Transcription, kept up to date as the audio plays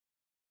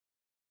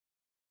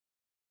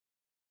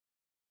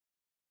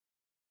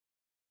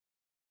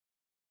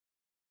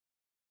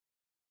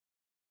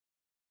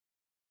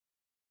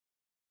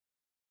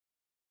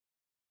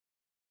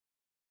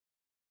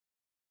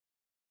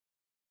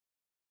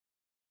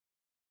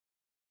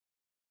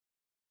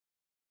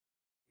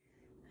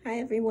Hi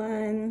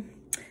everyone.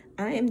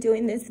 I am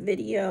doing this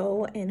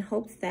video in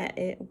hopes that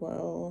it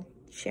will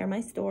share my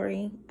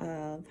story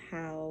of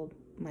how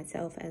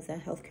myself as a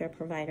healthcare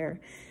provider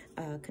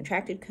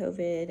contracted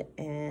COVID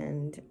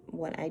and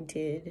what I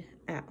did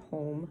at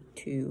home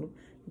to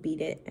beat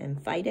it and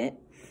fight it.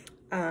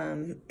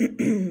 My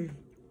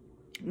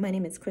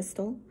name is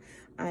Crystal.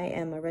 I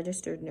am a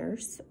registered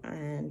nurse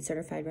and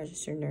certified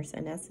registered nurse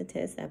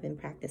anesthetist. I've been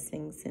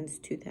practicing since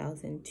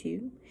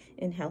 2002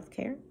 in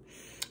healthcare.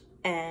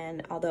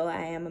 And although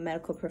I am a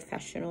medical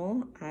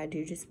professional, I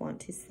do just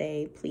want to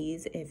say,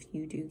 please, if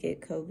you do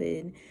get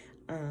COVID,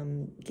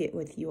 get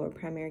with your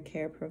primary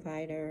care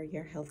provider,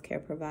 your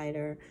healthcare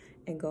provider,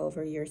 and go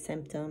over your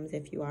symptoms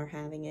if you are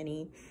having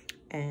any,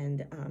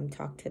 and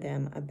talk to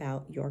them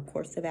about your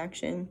course of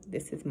action.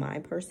 This is my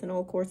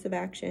personal course of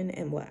action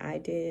and what I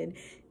did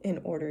in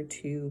order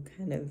to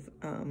kind of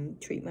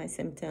treat my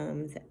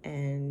symptoms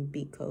and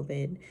beat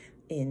COVID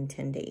in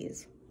 10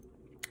 days.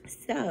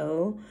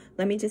 So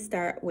let me just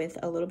start with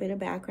a little bit of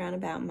background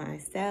about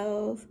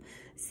myself.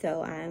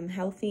 So I'm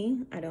healthy.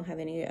 I don't have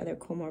any other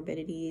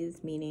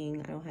comorbidities,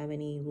 meaning I don't have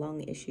any lung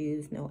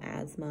issues, no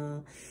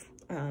asthma,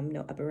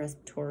 no upper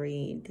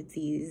respiratory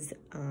disease,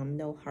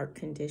 no heart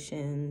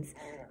conditions.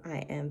 I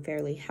am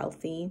fairly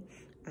healthy.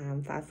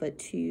 I'm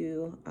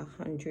 5'2",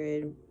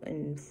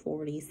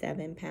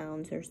 147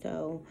 pounds or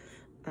so.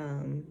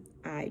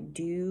 I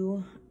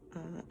do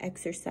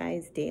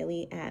exercise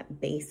daily at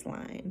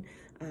baseline.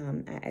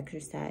 I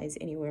exercise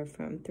anywhere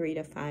from 3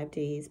 to 5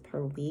 days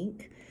per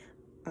week,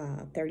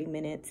 30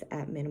 minutes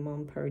at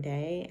minimum per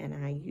day, and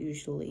I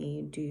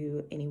usually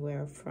do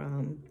anywhere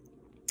from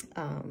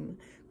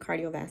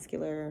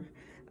cardiovascular,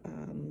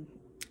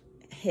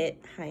 HIIT,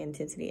 high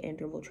intensity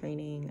interval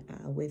training,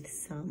 with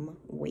some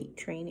weight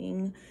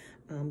training,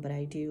 but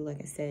I do,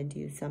 like I said,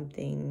 do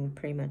something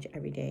pretty much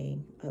every day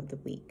of the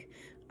week.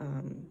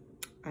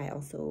 I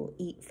also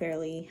eat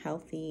fairly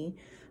healthy.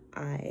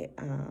 I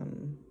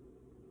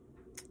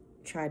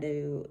try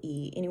to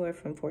eat anywhere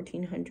from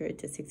 1,400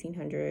 to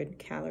 1,600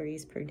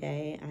 calories per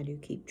day. I do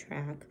keep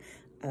track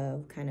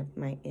of kind of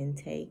my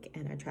intake,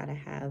 and I try to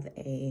have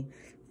a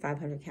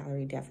 500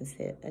 calorie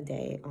deficit a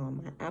day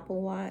on my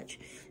Apple Watch.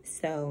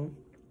 So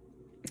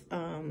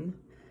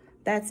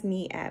that's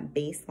me at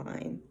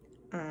baseline.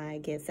 I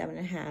get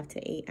 7.5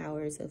 to 8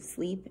 hours of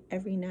sleep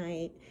every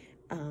night.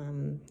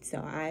 So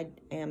I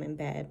am in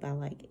bed by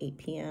like 8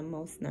 p.m.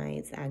 most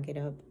nights. I get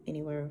up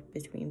anywhere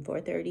between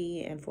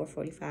 4:30 and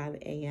 4:45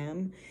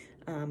 a.m.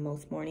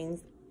 Most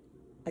mornings.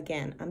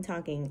 Again, I'm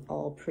talking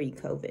all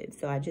pre-COVID.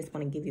 So I just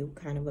want to give you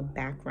kind of a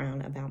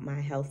background about my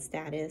health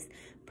status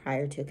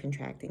prior to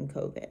contracting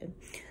COVID.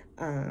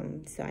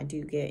 So I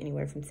do get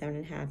anywhere from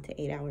 7.5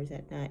 to 8 hours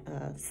at night,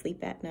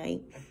 sleep at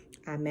night.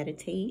 I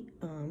meditate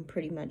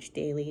pretty much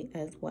daily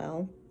as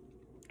well.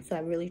 So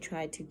I really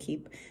try to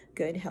keep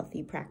good,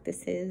 healthy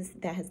practices.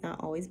 That has not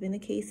always been the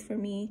case for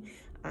me.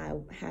 I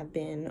have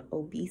been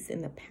obese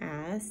in the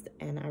past,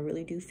 and I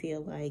really do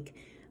feel like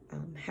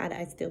had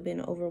I still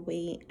been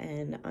overweight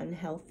and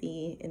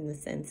unhealthy in the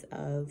sense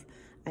of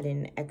I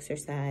didn't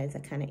exercise, I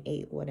kind of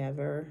ate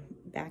whatever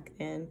back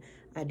then,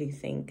 I do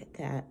think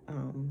that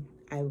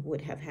I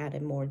would have had a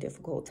more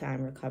difficult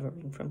time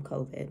recovering from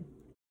COVID.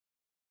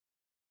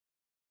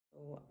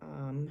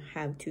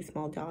 Have 2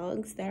 small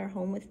dogs that are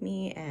home with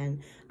me,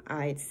 and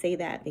I say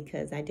that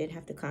because I did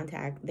have to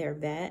contact their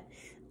vet,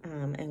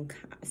 and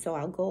so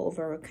I'll go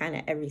over kind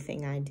of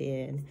everything I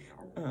did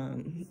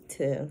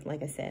to,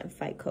 like I said,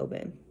 fight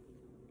COVID.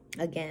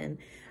 Again,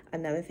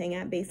 another thing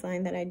at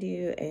baseline that I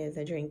do is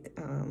I drink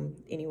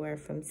anywhere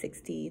from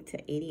 60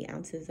 to 80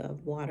 ounces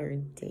of water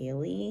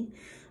daily.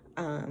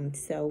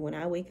 So when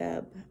I wake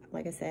up,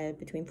 like I said,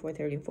 between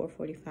 4:30 and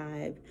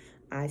 4:45,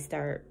 I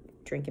start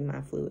drinking my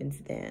fluids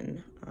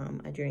then.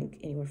 I drink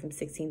anywhere from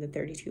 16 to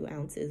 32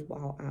 ounces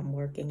while I'm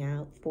working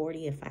out,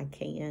 40 if I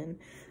can.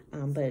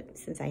 But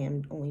since I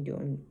am only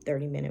doing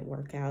 30-minute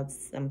workouts,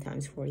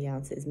 sometimes 40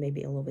 ounces may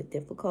be a little bit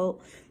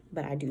difficult,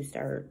 but I do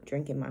start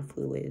drinking my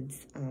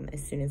fluids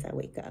as soon as I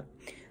wake up.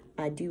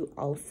 I do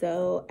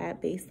also,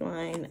 at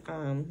baseline,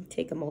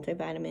 take a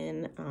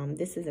multivitamin.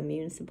 This is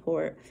immune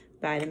support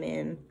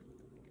vitamin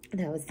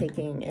that I was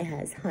taking. It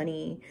has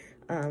honey,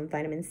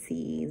 vitamin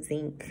C,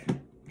 zinc,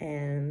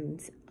 and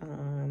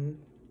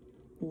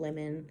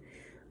lemon.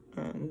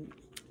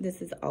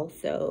 This is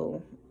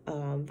also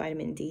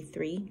vitamin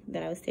D3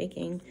 that I was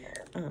taking.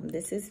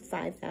 This is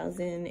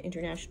 5,000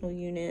 international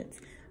units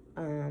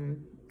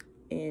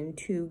in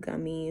 2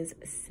 gummies.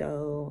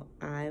 So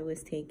I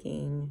was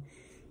taking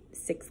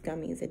 6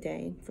 gummies a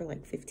day for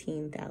like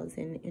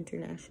 15,000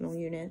 international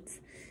units.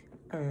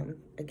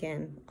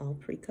 Again, all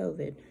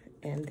pre-COVID.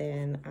 And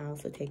then I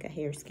also take a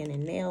hair, skin,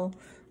 and nail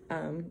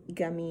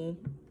gummy.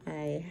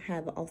 I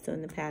have also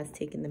in the past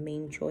taken the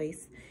Main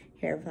Choice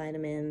hair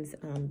vitamins.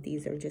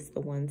 These are just the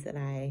ones that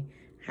I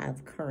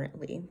have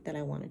currently that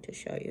I wanted to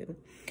show you.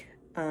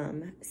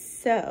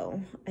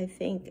 So I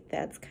think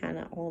that's kind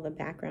of all the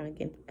background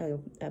again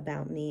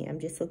about me. I'm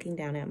just looking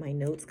down at my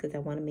notes because I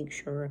want to make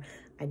sure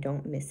I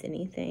don't miss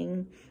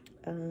anything.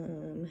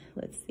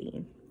 Let's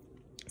see.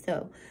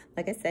 So,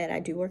 like I said, I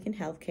do work in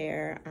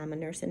healthcare. I'm a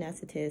nurse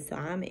anesthetist, so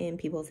I'm in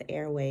people's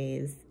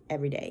airways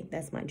every day.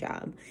 That's my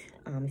job.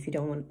 If you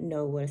don't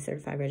know what a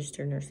certified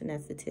registered nurse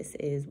anesthetist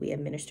is, we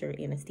administer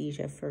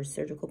anesthesia for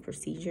surgical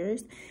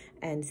procedures.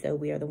 And so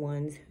we are the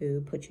ones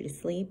who put you to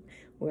sleep.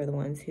 We're the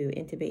ones who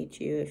intubate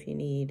you if you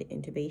need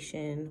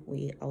intubation.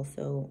 We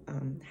also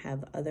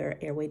have other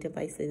airway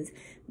devices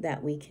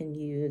that we can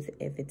use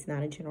if it's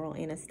not a general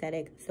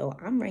anesthetic. So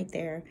I'm right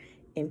there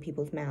in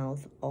people's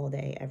mouths all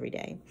day, every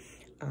day.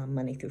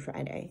 Monday through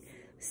Friday.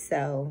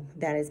 So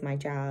that is my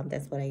job.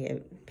 That's what I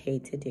get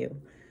paid to do.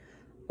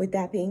 With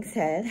that being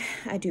said,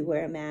 I do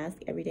wear a mask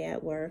every day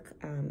at work.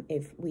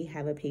 If we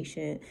have a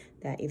patient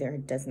that either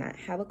does not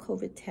have a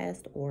COVID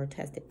test or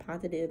tested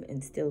positive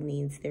and still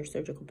needs their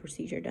surgical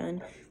procedure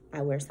done,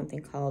 I wear something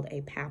called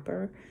a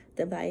PAPR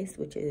device,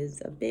 which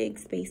is a big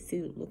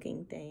spacesuit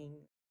looking thing.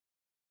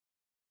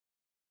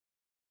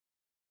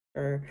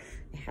 Or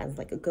it has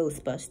like a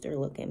Ghostbuster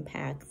looking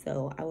pack.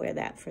 So I wear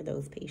that for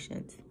those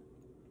patients.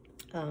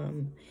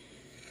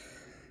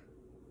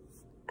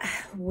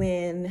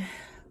 When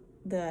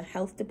the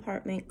health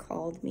department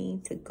called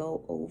me to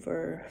go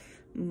over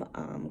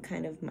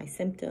kind of my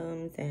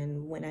symptoms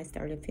and when I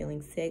started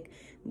feeling sick,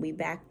 we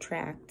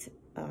backtracked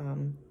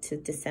to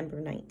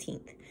December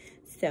 19th.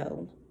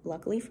 So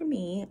luckily for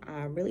me,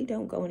 I really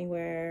don't go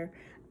anywhere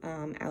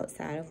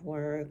outside of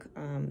work.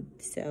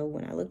 So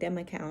when I looked at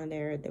my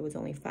calendar, there was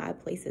only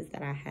 5 places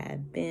that I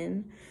had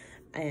been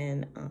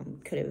and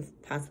could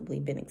have possibly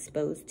been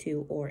exposed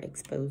to or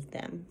exposed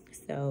them.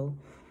 So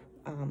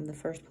the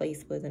first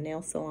place was a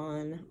nail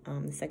salon.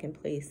 The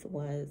second place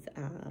was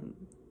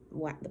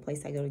the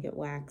place I go to get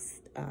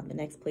waxed. The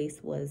next place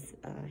was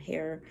a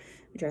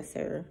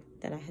hairdresser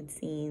that I had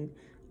seen,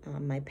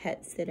 my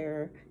pet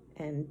sitter,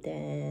 and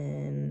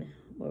then,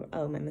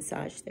 my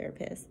massage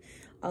therapist.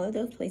 All of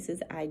those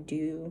places I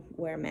do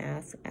wear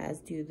masks, as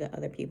do the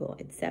other people,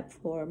 except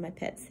for my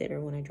pet sitter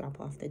when I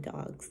drop off the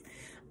dogs.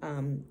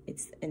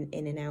 It's an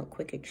in and out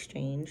quick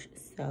exchange,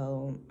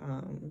 so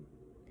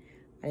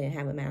I didn't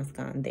have a mask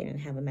on, they didn't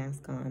have a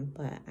mask on,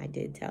 but I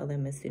did tell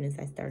them as soon as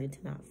I started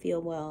to not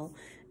feel well,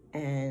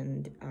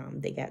 and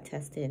they got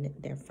tested.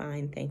 They're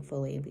fine,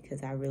 thankfully,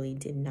 because I really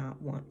did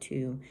not want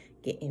to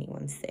get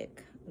anyone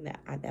sick.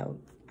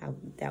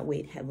 That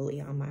weighed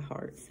heavily on my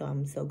heart, so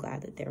I'm so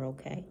glad that they're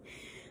okay.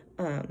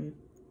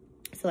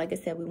 So like I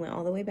said, we went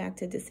all the way back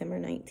to December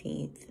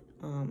 19th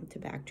to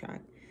backtrack.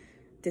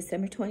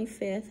 December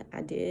 25th,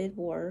 I did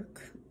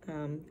work.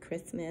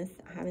 Christmas,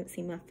 I haven't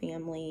seen my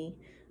family.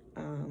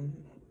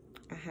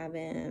 I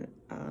haven't,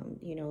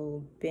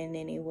 been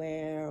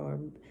anywhere or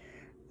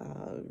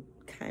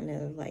kind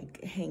of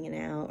like hanging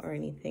out or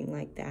anything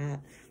like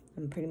that.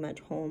 I'm pretty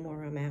much home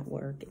or I'm at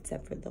work,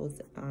 except for those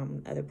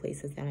other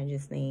places that I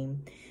just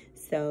named.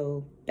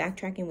 So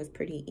backtracking was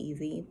pretty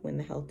easy when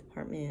the health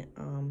department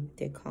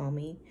did call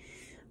me.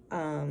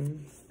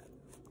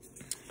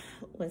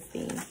 Let's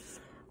see.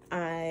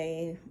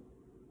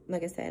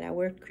 Like I said, I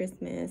worked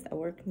Christmas, I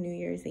worked New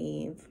Year's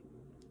Eve.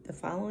 The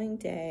following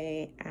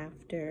day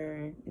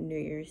after New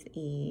Year's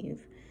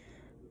Eve,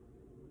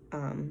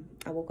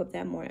 I woke up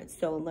that morning.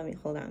 So let me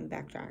hold on,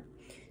 backtrack.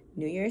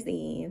 New Year's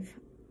Eve,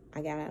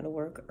 I got out of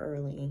work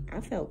early.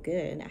 I felt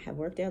good. I had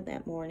worked out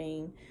that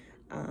morning.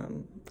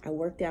 I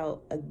worked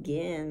out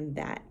again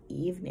that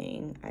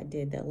evening. I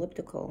did the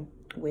elliptical,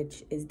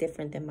 which is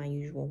different than my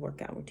usual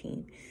workout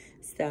routine.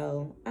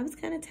 So I was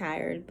kind of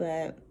tired,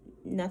 but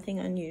nothing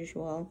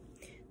unusual.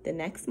 The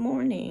next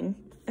morning,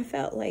 I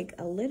felt like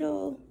a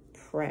little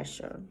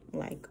pressure,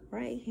 like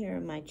right here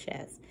in my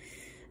chest.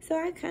 So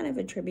I kind of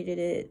attributed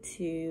it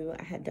to,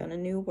 I had done a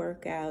new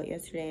workout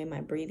yesterday.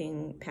 My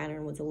breathing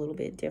pattern was a little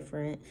bit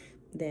different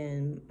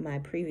than my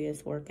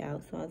previous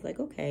workout. So I was like,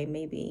 okay,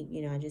 maybe,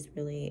 I just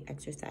really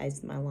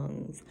exercised my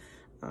lungs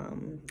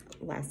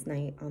last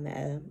night on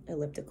the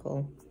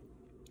elliptical.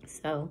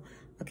 So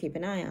I'll keep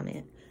an eye on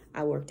it.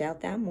 I worked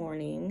out that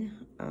morning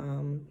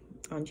on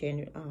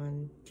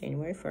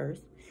January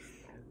 1st.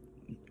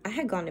 I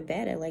had gone to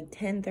bed at like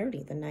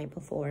 10:30 the night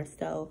before,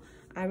 so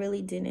I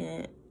really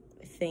didn't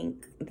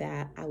think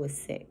that I was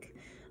sick.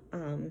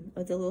 I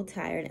was a little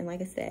tired, and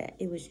like I said,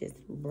 it was just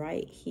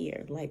right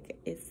here. Like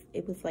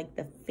it was like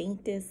the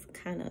faintest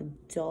kind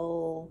of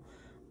dull.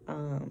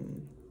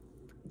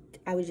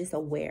 I was just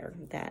aware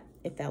that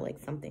it felt like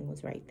something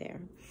was right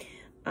there.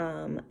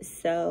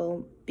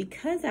 So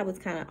because I was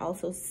kind of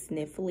also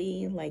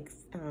sniffly, like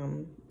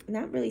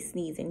not really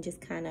sneezing,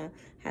 just kind of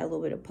had a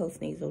little bit of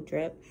post-nasal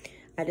drip,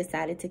 I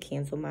decided to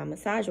cancel my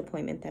massage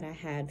appointment that I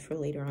had for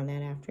later on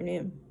that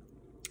afternoon.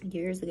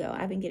 Years ago,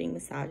 I've been getting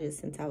massages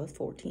since I was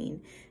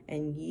 14,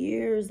 and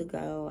years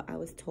ago, I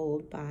was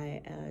told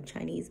by a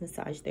Chinese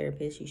massage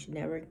therapist you should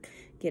never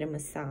get a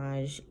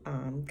massage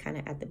kind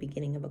of at the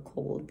beginning of a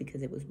cold,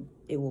 because it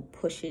will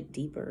push it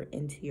deeper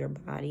into your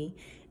body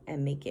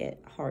and make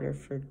it harder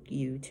for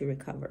you to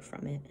recover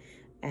from it.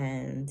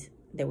 And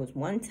there was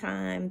one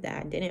time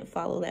that I didn't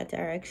follow that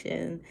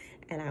direction,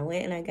 and I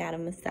went and I got a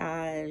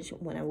massage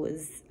when I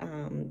was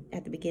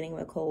at the beginning of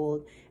a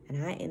cold,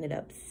 and I ended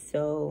up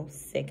so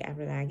sick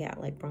after that. I got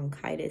like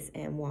bronchitis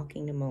and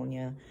walking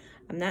pneumonia.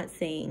 I'm not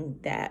saying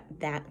that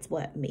that's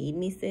what made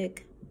me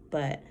sick,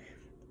 but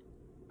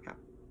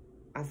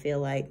I feel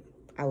like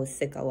I was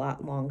sick a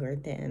lot longer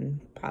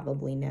than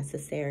probably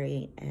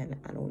necessary, and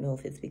I don't know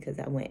if it's because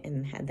I went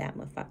and had that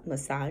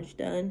massage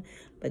done,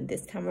 but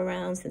this time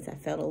around, since I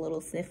felt a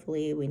little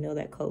sniffly, we know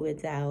that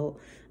COVID's out,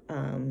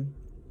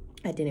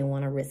 I didn't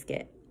want to risk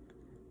it.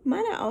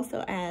 Might I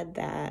also add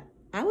that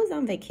I was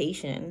on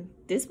vacation.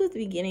 This was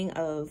the beginning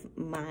of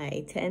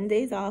my 10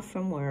 days off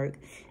from work.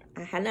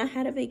 I had not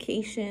had a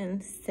vacation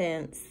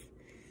since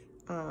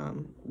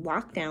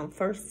lockdown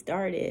first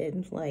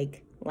started,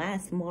 like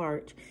last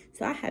March.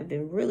 So I have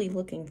been really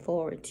looking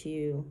forward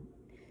to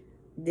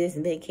this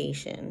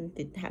vacation,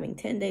 having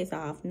 10 days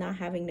off, not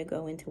having to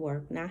go into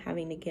work, not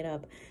having to get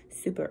up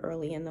super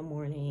early in the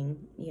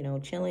morning, you know,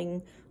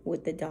 chilling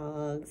with the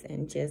dogs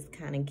and just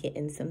kind of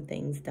getting some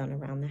things done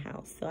around the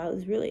house. So I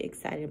was really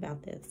excited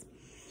about this.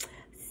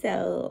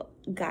 So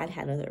God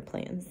had other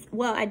plans.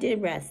 Well, I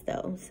did rest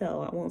though,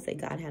 so I won't say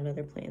God had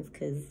other plans,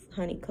 because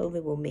honey,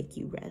 COVID will make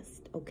you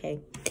rest,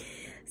 okay?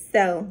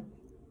 So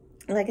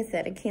like I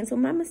said, I canceled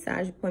my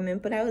massage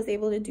appointment, but I was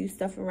able to do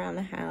stuff around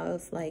the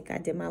house. Like I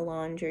did my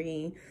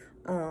laundry.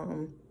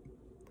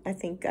 I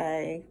think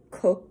I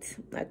cooked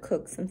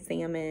some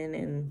salmon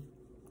and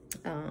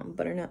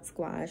butternut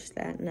squash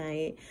that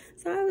night.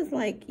 So I was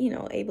like, you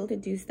know, able to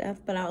do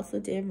stuff, but I also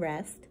did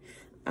rest.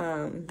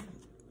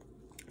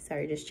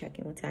 Sorry, just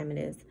checking what time it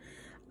is.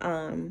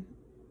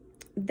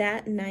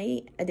 That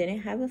night, I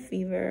didn't have a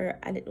fever.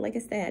 Like I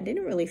said, I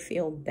didn't really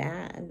feel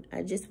bad.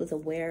 I just was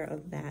aware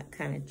of that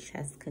kind of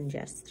chest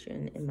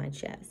congestion in my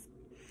chest.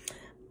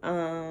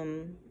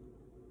 The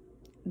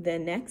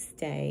next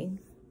day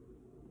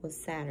was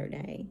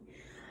Saturday.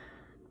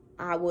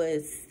 I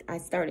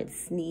started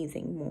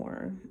sneezing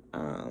more.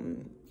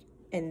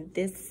 And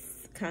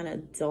this kind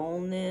of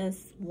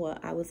dullness,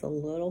 I was a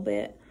little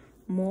bit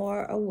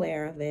more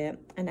aware of it.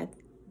 And I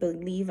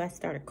believe I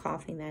started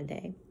coughing that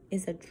day.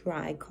 It's a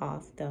dry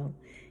cough though.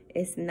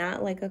 It's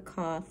not like a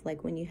cough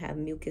like when you have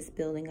mucus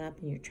building up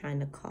and you're trying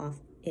to cough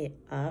it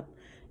up.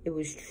 It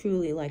was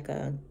truly like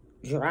a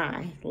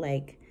dry,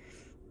 like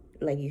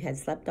you had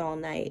slept all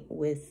night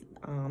with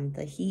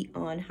the heat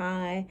on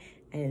high,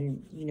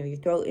 and you know your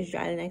throat is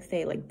dry the next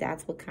day. Like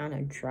that's what kind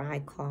of dry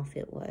cough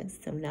it was.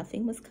 So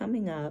nothing was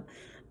coming up.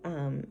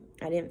 I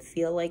didn't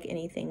feel like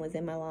anything was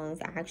in my lungs.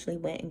 I actually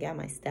went and got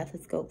my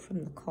stethoscope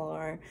from the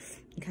car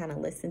and kind of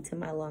listened to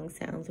my lung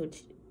sounds,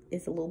 which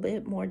is a little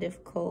bit more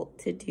difficult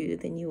to do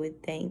than you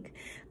would think.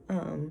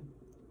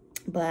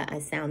 But I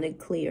sounded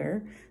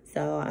clear.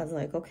 So I was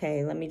like,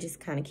 okay, let me just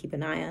kind of keep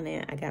an eye on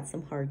it. I got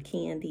some hard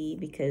candy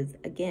because,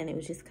 again, it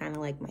was just kind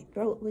of like my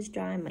throat was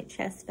dry, my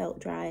chest felt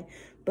dry,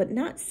 but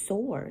not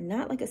sore.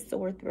 Not like a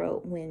sore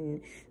throat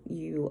when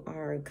you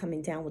are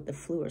coming down with the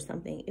flu or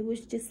something. It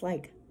was just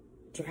like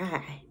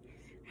dry.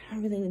 I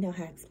don't really know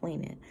how to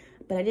explain it.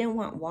 But I didn't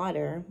want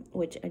water,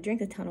 which I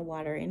drink a ton of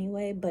water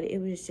anyway, but it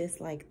was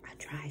just like a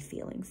dry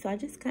feeling. So I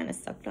just kind of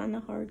sucked on the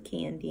hard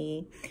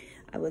candy.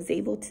 I was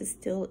able to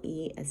still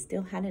eat. I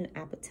still had an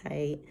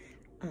appetite.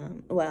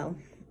 Well,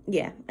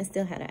 yeah, I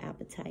still had an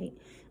appetite.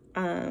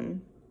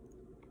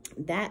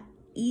 That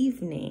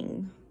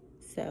evening,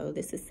 so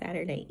this is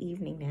Saturday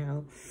evening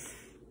now,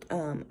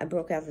 I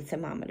broke out the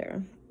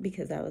thermometer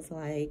because I was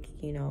like,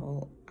 you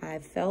know, I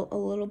felt a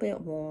little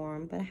bit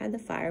warm, but I had the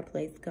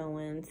fireplace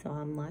going. So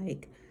I'm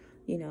like,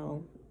 you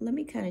know, let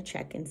me kind of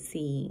check and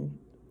see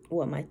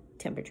what my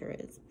temperature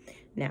is.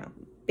 Now,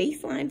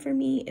 baseline for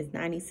me is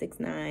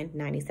 96.9,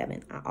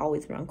 97. I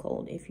always run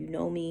cold. If you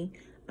know me,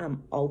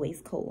 I'm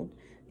always cold.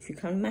 If you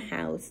come to my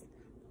house,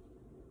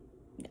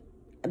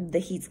 the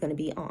heat's going to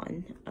be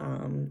on.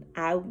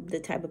 I'm the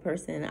type of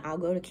person, I'll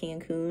go to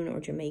Cancun or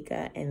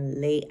Jamaica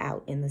and lay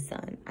out in the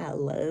sun. I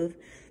love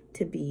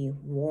to be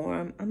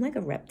warm. I'm like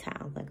a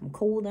reptile. Like I'm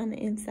cold on the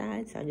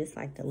inside, so I just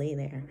like to lay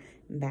there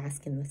and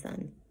bask in the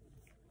sun.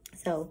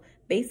 So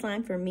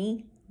baseline for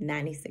me,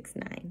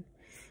 96.9.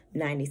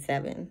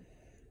 97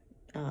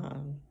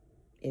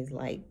 is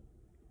like,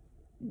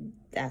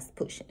 that's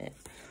pushing it.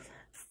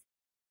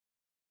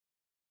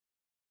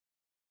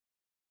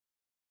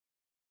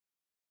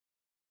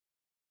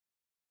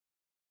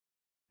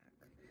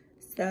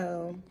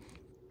 So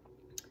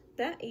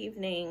that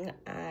evening,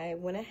 I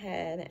went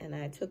ahead and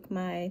I took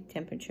my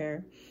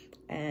temperature,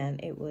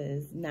 and it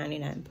was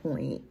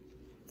 99.4,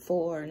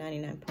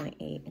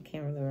 99.8. I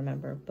can't really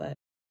remember, but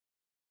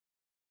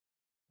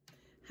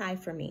high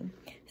for me.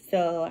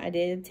 So I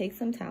did take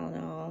some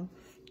Tylenol.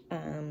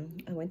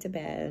 I went to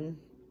bed,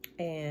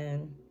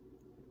 and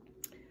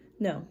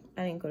no,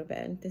 I didn't go to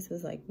bed. This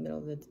was like middle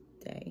of the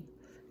day.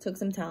 Took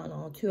some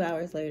Tylenol. 2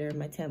 hours later,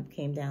 my temp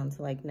came down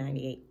to like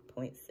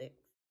 98.6.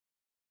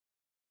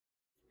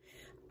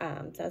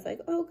 So I was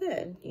like, oh,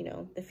 good. You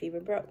know, the fever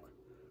broke.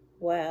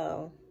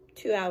 Well,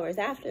 2 hours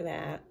after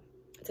that,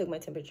 I took my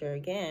temperature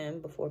again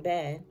before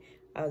bed.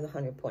 I was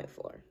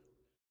 100.4.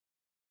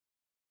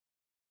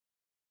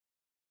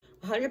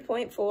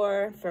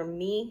 100.4 for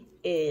me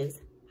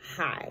is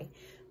high.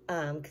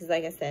 Because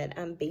like I said,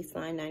 I'm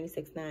baseline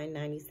 96.9,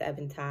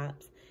 97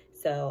 tops.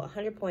 So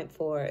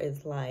 100.4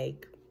 is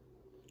like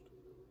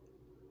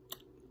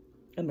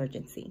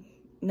emergency.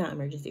 Not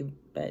emergency,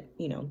 but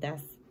you know,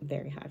 that's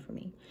very high for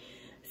me.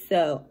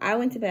 So I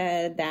went to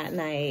bed that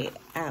night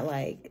at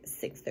like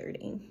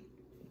 6:30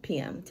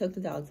 p.m. Took the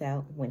dogs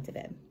out, went to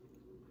bed.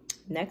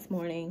 Next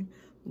morning,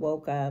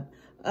 woke up.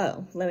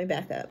 Oh, let me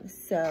back up.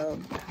 So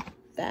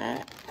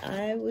that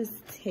I was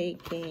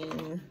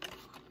taking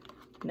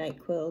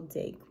NyQuil,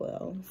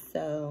 DayQuil.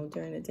 So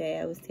during the day,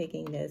 I was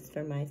taking this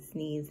for my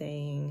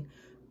sneezing.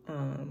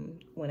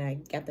 When I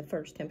got the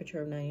first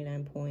temperature of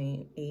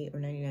 99.8 or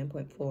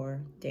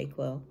 99.4,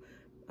 DayQuil.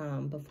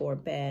 Before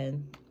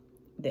bed,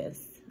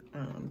 this,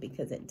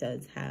 because it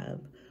does have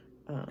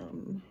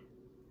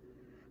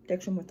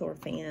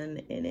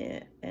dextromethorphan in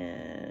it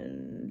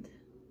and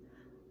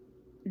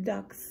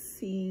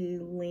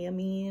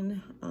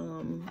doxylamine,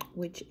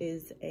 which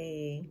is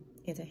a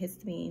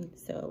antihistamine,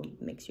 so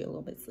makes you a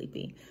little bit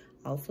sleepy.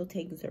 I also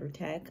take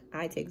Zyrtec.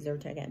 I take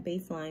Zyrtec at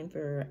baseline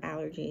for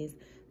allergies,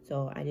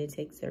 so I did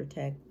take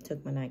Zyrtec,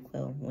 took my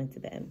NyQuil, went to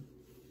bed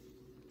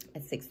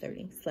at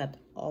 6:30. Slept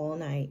all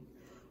night.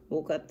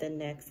 Woke up the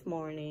next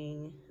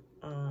morning.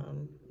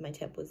 My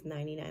temp was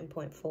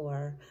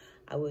 99.4.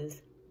 I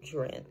was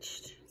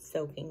drenched,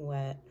 soaking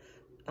wet.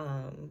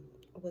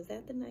 Was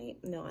that the night?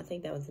 No, I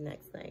think that was the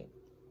next night.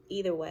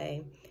 Either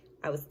way,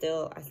 I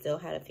still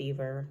had a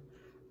fever.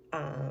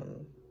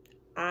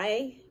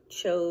 I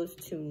chose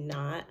to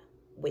not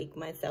wake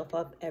myself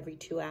up every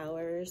 2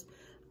 hours.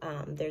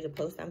 There's a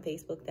post on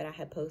Facebook that I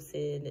had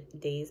posted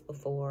days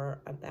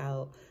before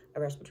about a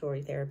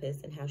respiratory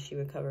therapist and how she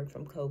recovered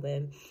from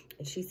COVID.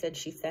 And she said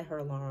she set her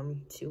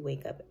alarm to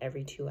wake up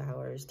every 2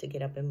 hours to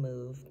get up and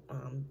move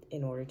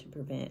in order to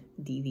prevent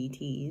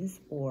DVTs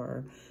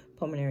or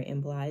pulmonary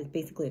emboli,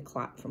 basically a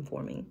clot from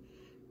forming.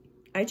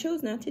 I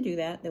chose not to do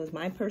that. That was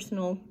my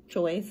personal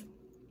choice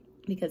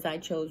because I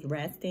chose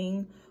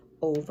resting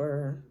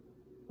over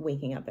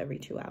waking up every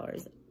 2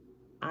 hours.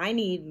 I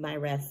need my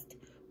rest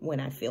when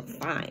I feel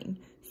fine.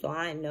 So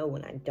I know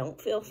when I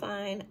don't feel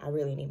fine, I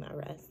really need my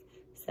rest.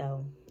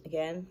 So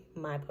again,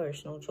 my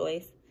personal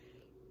choice,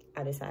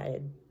 I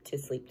decided to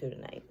sleep through the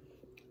night.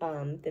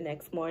 The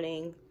next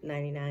morning,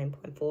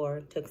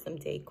 99.4, took some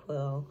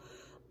DayQuil,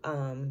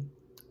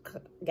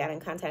 got in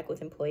contact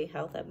with employee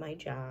health at my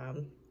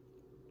job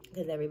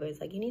because everybody's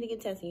like, you need to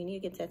get tested, you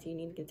need to get tested, you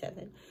need to get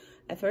tested.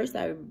 At first,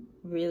 I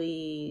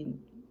really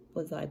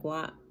was like,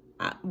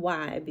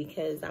 why?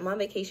 Because I'm on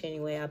vacation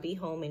anyway. I'll be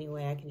home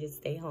anyway. I can just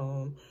stay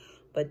home.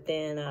 But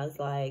then I was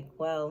like,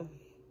 well,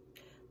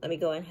 let me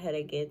go ahead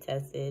and get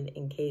tested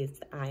in case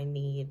I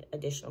need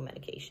additional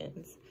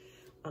medications,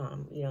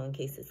 you know, in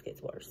case this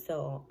gets worse.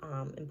 So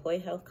employee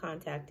health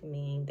contacted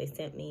me. They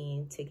sent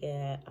me to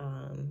get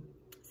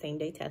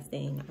same-day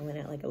testing. I went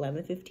at like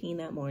 11:15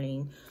 that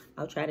morning.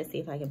 I'll try to see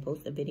if I can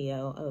post a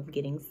video of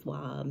getting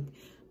swabbed.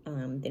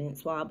 They didn't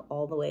swab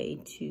all the way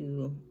to,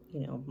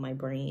 you know, my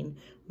brain,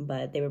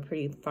 but they were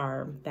pretty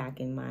far back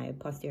in my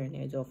posterior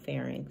nasal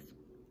pharynx.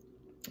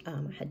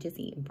 I had just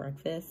eaten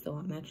breakfast, so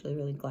I'm actually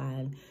really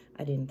glad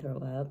I didn't throw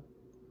up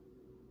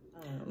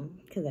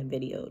because I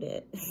videoed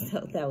it,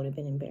 so that would have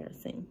been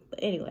embarrassing. But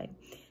anyway.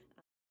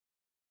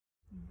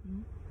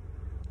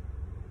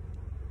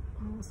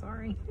 Oh,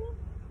 sorry.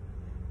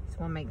 Just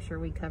want to make sure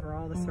we cover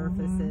all the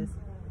surfaces.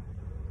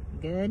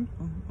 Good?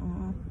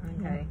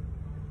 Okay.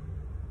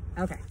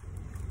 Okay.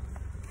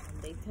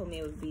 They told me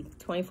it would be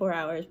 24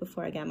 hours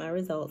before I got my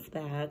results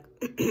back.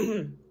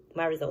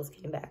 My results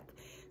came back,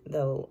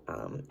 though,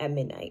 at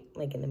midnight,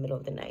 like in the middle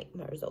of the night,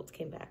 my results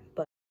came back.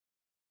 But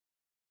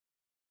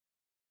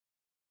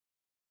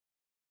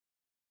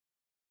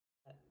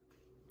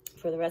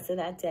for the rest of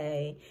that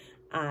day,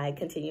 I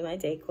continued my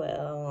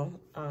DayQuil,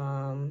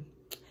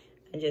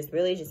 and just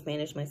really just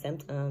managed my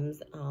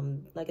symptoms.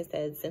 Like I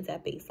said, since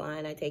at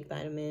baseline, I take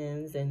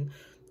vitamins and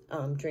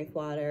drink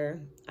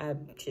water. I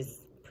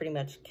just pretty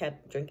much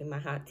kept drinking my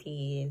hot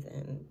teas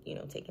and, you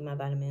know, taking my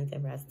vitamins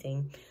and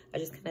resting. I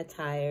was just kind of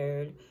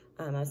tired.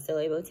 I was still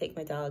able to take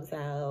my dogs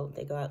out.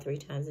 They go out 3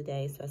 times a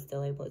day, so I was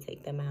still able to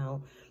take them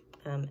out.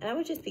 And I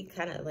would just be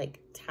kind of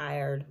like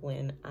tired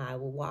when I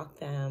would walk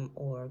them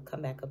or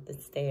come back up the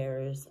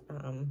stairs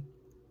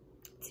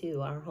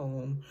to our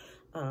home.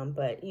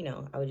 But, you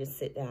know, I would just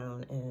sit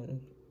down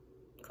and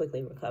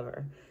quickly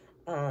recover.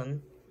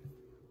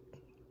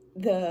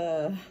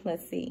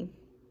 Let's see.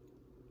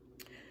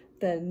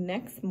 The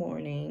next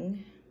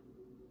morning,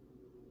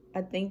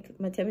 I think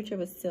my temperature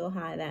was still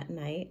high that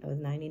night. I was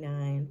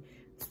 99,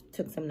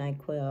 took some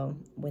NyQuil,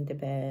 went to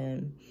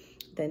bed.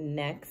 The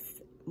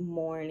next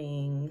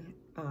morning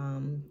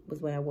was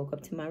when I woke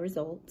up to my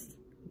results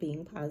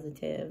being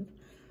positive.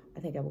 I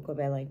think I woke up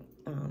at like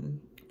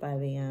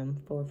 5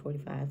 a.m.,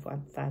 4:45,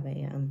 5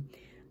 a.m.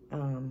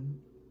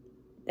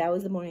 That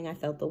was the morning I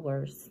felt the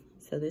worst.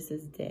 So this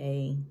is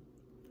day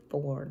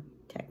 4,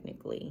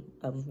 technically,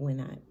 of when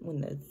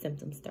the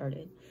symptoms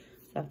started.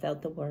 So I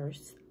felt the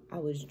worst. I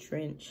was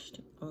drenched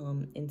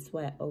in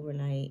sweat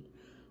overnight.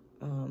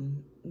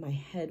 My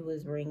head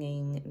was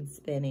ringing and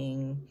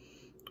spinning.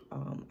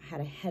 I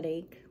had a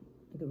headache,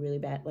 like a really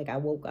bad, like I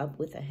woke up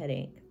with a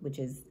headache, which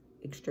is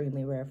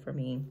extremely rare for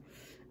me.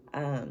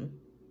 I,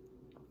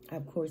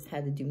 of course,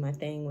 had to do my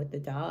thing with the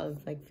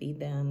dogs, like feed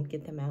them,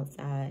 get them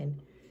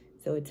outside.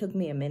 So it took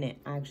me a minute.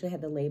 I actually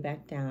had to lay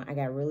back down. I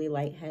got really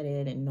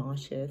lightheaded and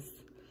nauseous.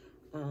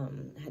 I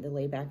had to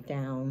lay back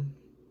down,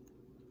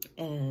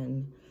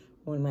 and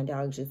one of my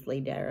dogs just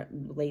laid there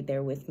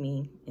with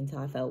me until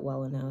I felt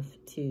well enough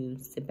to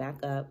sit back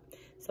up.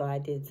 So I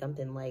did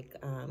something like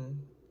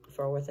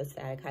for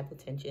orthostatic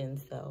hypotension,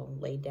 so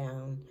laid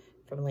down.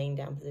 From laying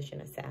down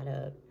position, I sat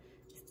up,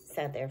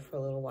 sat there for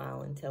a little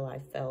while until I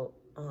felt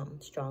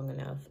strong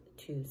enough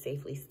to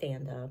safely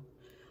stand up.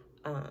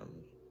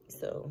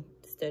 So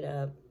stood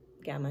up,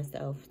 got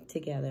myself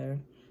together,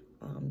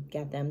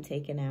 got them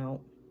taken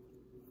out,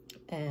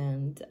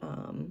 and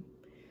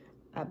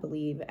I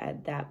believe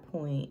at that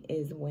point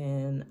is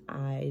when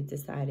I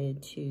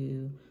decided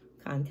to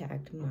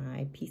contact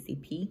my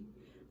PCP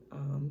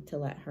to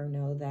let her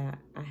know that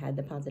I had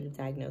the positive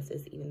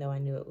diagnosis, even though I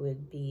knew it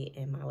would be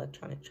in my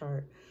electronic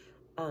chart.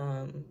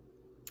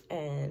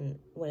 And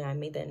when I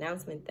made the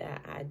announcement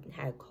that I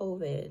had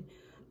COVID,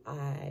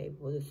 I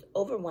was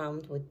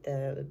overwhelmed with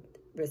the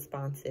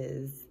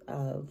responses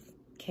of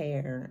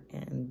care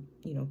and,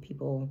 you know,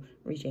 people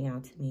reaching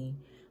out to me.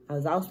 I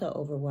was also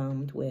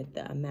overwhelmed with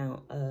the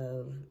amount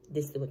of,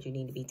 this is what you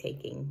need to be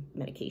taking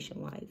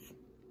medication-wise.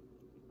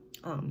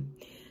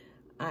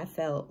 I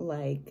felt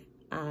like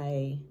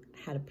I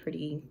had a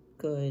pretty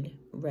good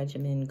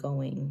regimen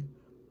going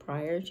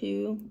prior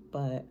to,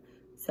 but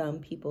some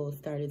people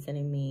started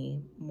sending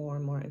me more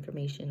and more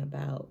information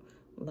about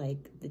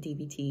like the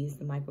DVTs,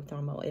 the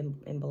microthermal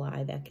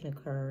emboli that can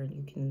occur, and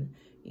you can,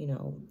 you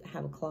know,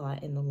 have a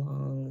clot in the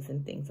lungs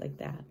and things like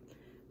that.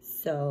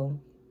 So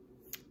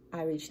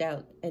I reached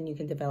out, and you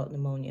can develop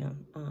pneumonia.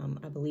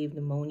 I believe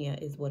pneumonia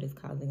is what is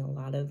causing a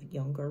lot of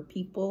younger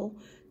people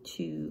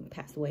to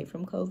pass away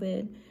from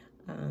COVID.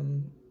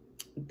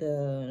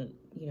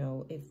 You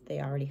know, if they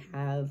already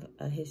have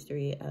a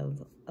history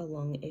of a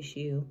lung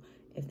issue,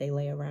 if they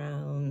lay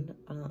around,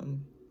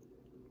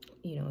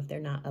 you know, if they're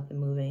not up and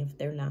moving, if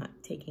they're not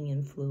taking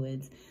in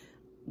fluids,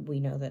 we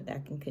know that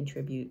that can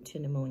contribute to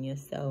pneumonia.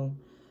 So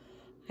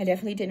I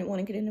definitely didn't want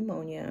to get a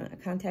pneumonia. I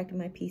contacted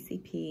my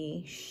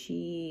PCP.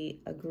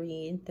 She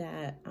agreed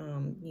that,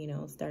 you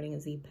know, starting a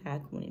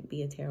Z-Pak wouldn't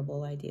be a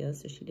terrible idea.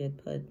 So she did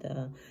put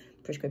the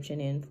prescription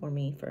in for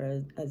me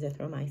for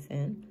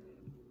azithromycin.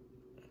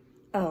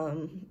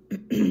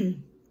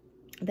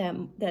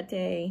 That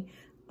day,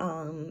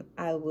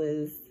 I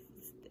was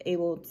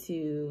able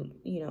to,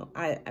 you know,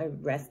 I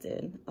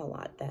rested a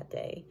lot that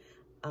day.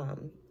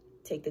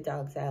 Take the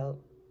dogs out,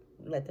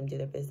 let them do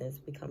their business.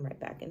 We come right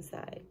back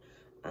inside.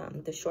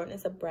 The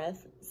shortness of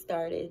breath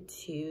started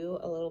to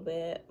a little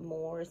bit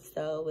more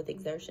so with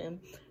exertion.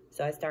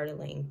 So I started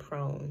laying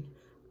prone.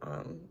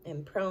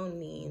 And prone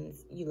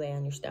means you lay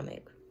on your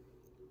stomach.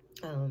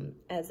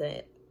 As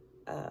a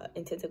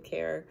intensive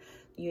care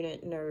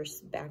unit nurse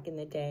back in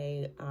the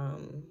day,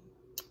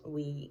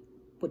 we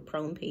would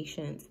prone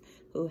patients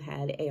who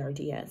had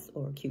ARDS,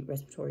 or acute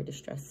respiratory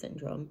distress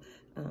syndrome.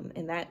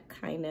 And that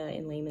kind of,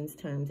 in layman's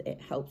terms, it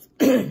helps,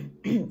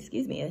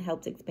 excuse me, it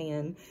helps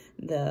expand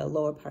the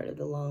lower part of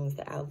the lungs,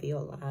 the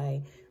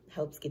alveoli,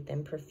 helps get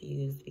them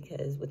perfused,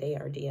 because with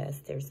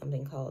ARDS, there's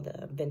something called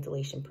a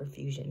ventilation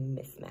perfusion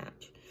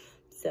mismatch.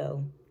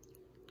 So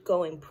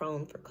going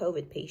prone for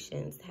COVID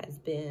patients has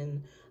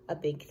been a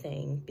big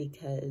thing,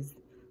 because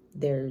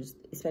there's,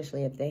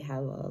 especially if they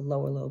have a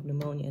lower lobe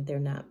pneumonia, they're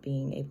not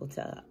being able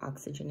to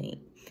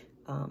oxygenate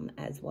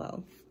as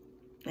well.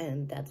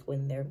 And that's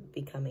when they're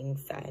becoming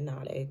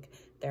cyanotic,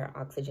 their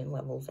oxygen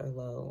levels are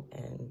low,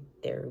 and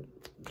they're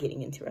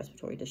getting into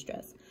respiratory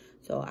distress.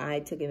 So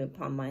I took it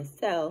upon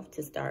myself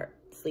to start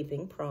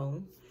sleeping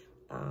prone,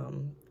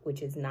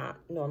 which is not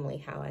normally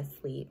how I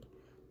sleep,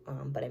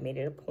 but I made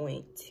it a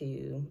point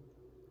to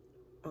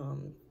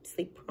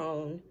sleep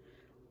prone.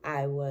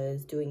 I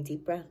was doing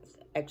deep breath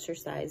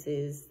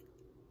exercises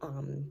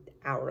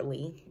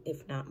hourly,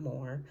 if not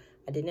more.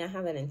 I did not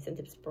have an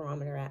incentive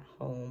spirometer at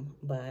home,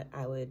 but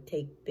I would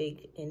take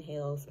big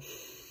inhales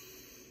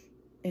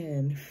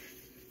and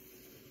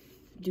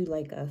do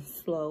like a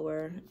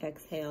slower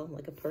exhale,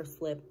 like a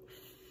pursed lip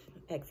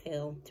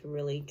exhale, to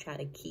really try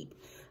to keep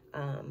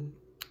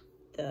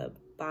the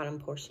bottom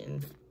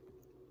portion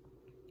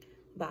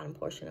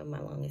of my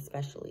lung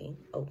especially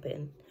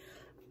open.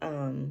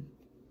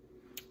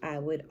 I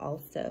would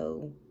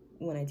also,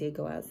 when I did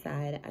go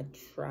outside, I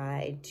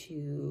tried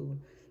to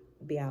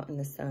be out in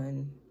the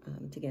sun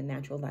to get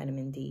natural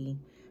vitamin D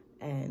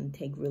and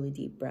take really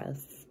deep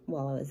breaths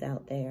while I was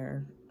out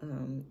there.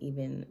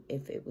 Even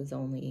if it was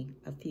only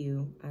a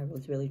few, I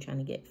was really trying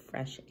to get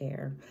fresh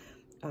air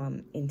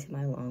into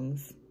my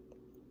lungs.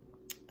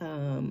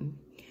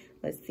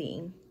 Let's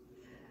see.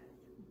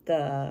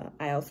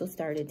 I also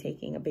started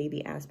taking a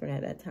baby aspirin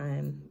at that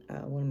time.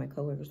 One of my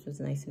coworkers was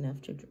nice enough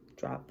to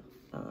drop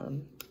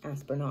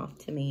aspirin off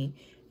to me,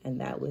 and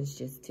that was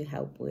just to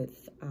help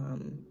with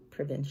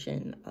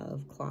prevention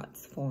of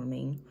clots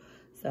forming.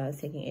 So I was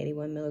taking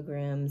 81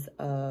 milligrams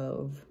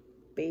of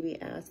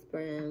baby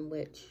aspirin,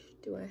 which,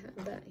 do I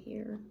have that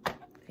here? I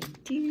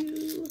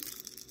do.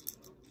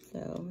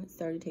 So I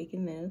started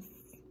taking this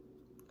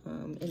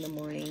in the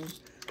morning.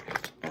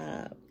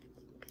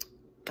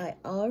 I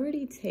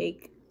already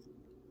take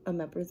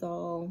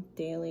omeprazole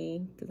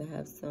daily because I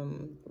have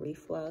some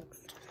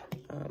reflux.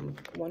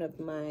 One of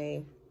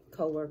my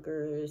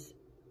coworkers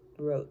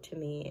wrote to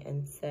me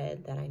and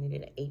said that I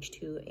needed an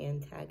H2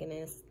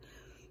 antagonist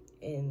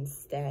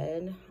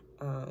instead,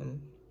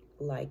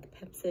 like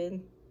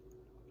Pepsid.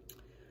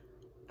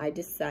 I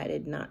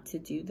decided not to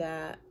do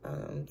that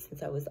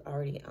since I was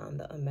already on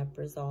the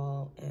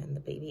omeprazole and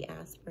the baby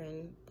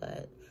aspirin,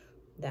 but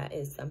that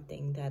is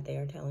something that they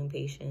are telling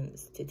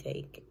patients to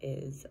take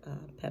is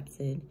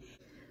Pepsid.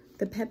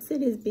 The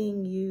Pepsid is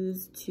being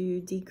used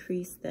to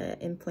decrease the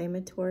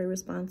inflammatory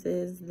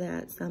responses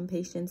that some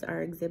patients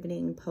are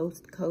exhibiting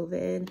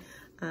post-COVID.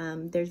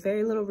 There's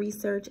very little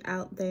research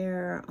out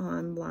there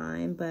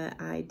online,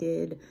 but I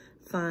did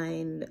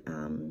find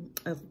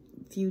a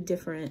few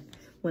different,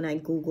 when I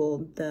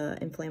Googled the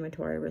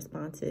inflammatory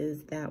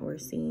responses that were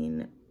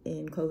seen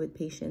in COVID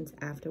patients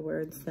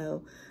afterwards.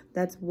 So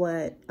that's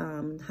what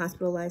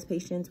hospitalized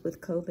patients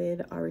with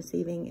COVID are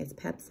receiving is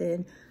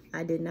Pepsid.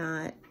 I did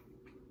not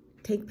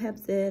take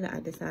Pepsid. I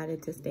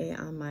decided to stay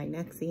on my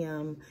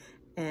Nexium,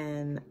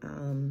 and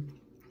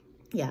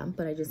yeah,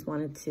 but I just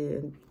wanted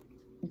to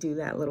do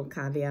that little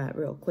caveat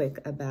real quick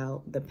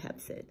about the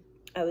Pepsid.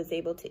 I was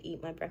able to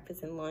eat my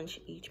breakfast and lunch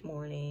each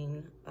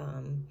morning.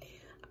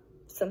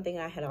 Something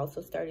I had also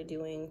started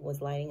doing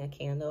was lighting a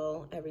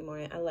candle every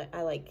morning.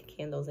 I like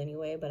candles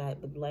anyway, but I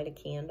would light a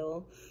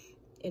candle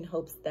in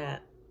hopes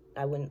that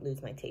I wouldn't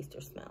lose my taste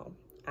or smell.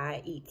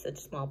 I eat such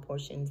small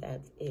portions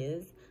as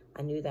is.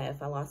 I knew that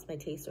if I lost my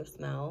taste or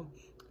smell,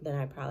 then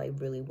I probably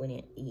really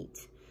wouldn't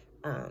eat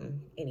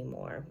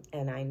anymore.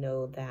 And I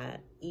know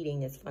that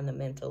eating is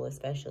fundamental,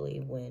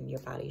 especially when your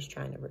body's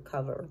trying to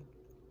recover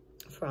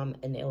from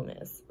an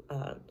illness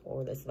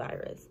or this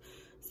virus.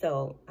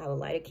 So I would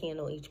light a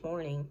candle each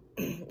morning,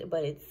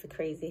 but it's the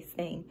craziest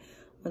thing.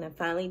 When I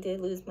finally did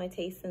lose my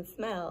taste and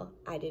smell,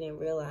 I didn't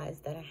realize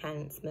that I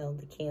hadn't smelled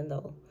the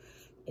candle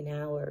in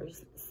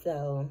hours.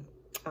 So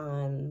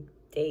on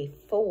day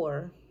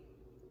 4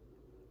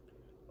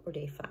 or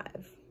day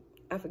 5,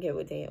 I forget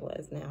what day it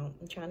was now.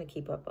 I'm trying to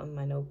keep up on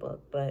my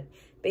notebook, but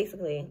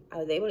basically I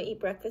was able to eat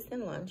breakfast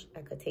and lunch.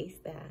 I could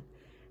taste that.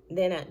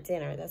 Then at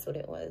dinner, that's what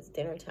it was,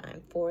 dinner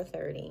time,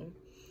 4:30,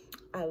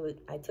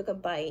 I took a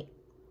bite,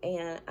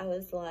 and I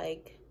was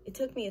like, it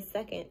took me a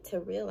second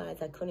to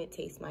realize I couldn't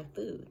taste my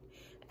food.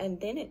 And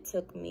then it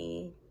took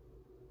me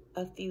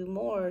a few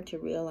more to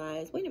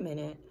realize, wait a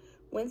minute,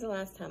 when's the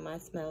last time I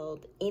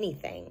smelled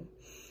anything?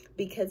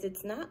 Because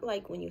it's not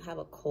like when you have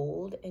a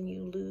cold and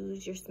you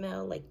lose your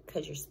smell, like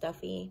because you're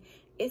stuffy.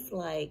 It's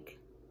like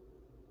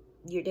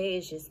your day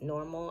is just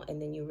normal,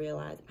 and then you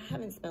realize I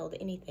haven't smelled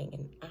anything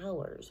in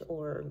hours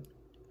or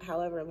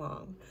however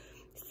long.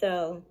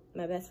 So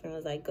my best friend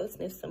was like, go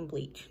sniff some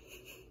bleach.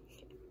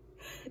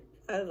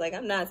 I was like,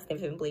 I'm not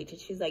sniffing bleach. And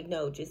she's like,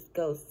 no, just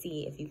go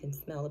see if you can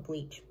smell the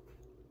bleach.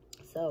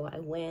 So I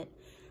went,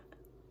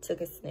 took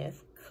a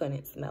sniff,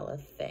 couldn't smell a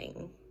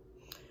thing.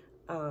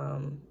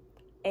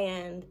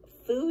 And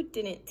food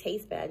didn't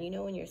taste bad. You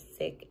know when you're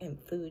sick and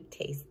food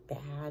tastes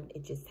bad,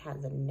 it just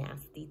has a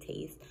nasty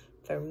taste.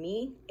 For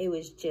me, it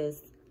was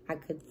just, I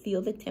could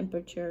feel the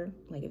temperature,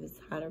 like if it's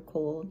hot or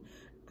cold.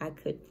 I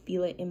could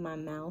feel it in my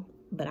mouth,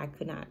 but I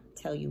could not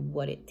tell you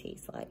what it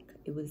tastes like.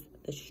 It was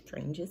the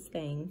strangest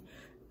thing.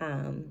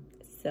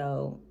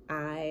 So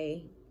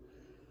I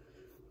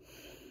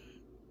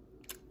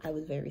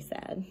was very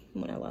sad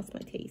when I lost my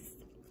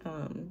taste.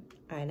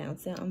 I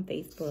announced it on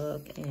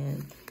Facebook,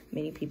 and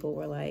many people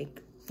were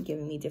like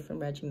giving me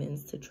different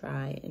regimens to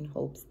try in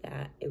hopes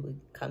that it would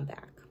come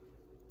back.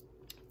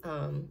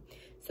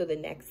 So the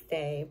next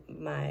day,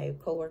 my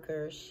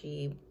coworker,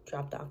 she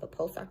dropped off a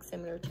pulse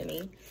oximeter to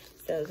me.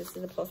 So this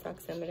is a pulse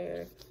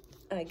oximeter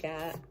I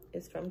got.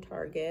 It's from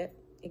Target.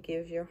 It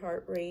gives your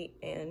heart rate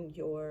and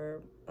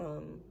your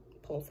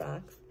pulse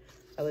ox.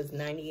 I was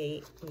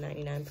 98,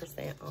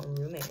 99% on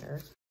room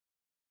air.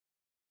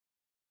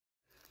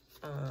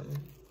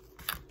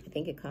 I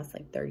think it costs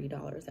like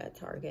 $30 at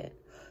Target.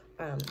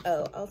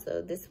 Oh,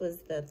 also, this was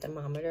the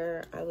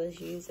thermometer I was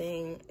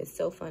using. It's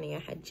so funny. I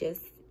had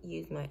just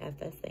used my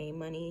FSA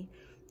money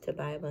to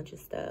buy a bunch of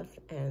stuff,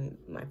 and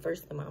my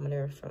first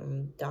thermometer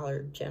from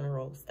Dollar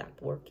General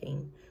stopped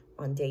working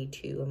on day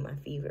 2 of my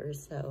fever.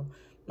 So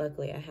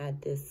luckily I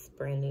had this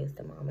brand new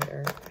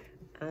thermometer,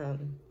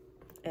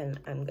 and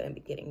I'm gonna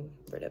be getting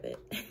rid of it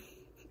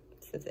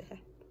since it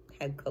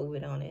had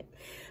COVID on it.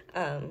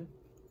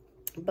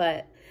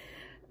 But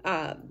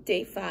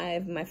day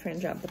 5, my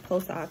friend dropped the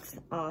pulse ox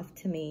off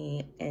to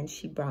me, and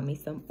she brought me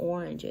some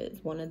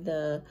oranges. One of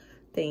the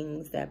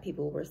things that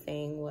people were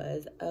saying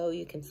was, oh,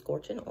 you can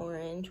scorch an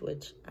orange,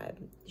 which I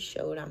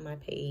showed on my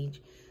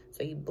page.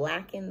 So you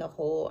blacken the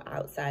whole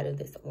outside of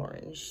this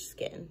orange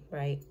skin,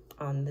 right,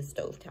 on the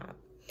stovetop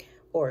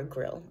or a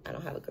grill. I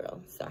don't have a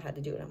grill, so I had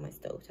to do it on my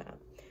stovetop.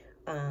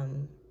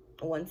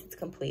 Once it's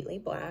completely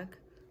black,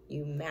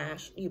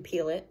 you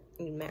peel it,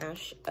 you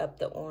mash up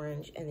the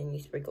orange, and then you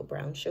sprinkle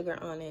brown sugar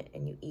on it,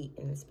 and you eat,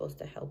 and it's supposed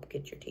to help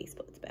get your taste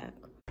buds back.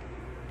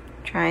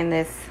 Trying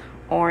this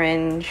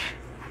orange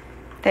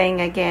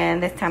thing again.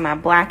 This time I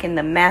blackened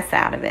the mess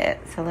out of it.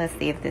 So let's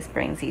see if this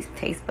brings these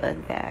taste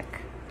buds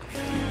back.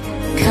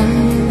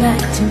 Come back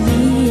to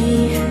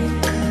me.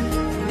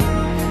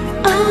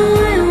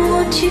 I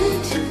want you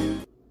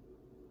to.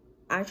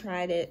 I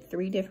tried it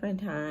 3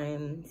 different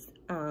times.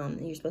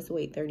 You're supposed to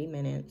wait 30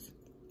 minutes.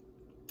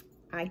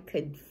 I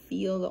could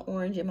feel the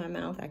orange in my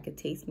mouth. I could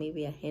taste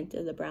maybe a hint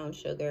of the brown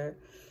sugar.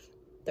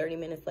 30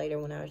 minutes later,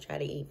 when I was trying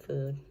to eat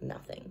food,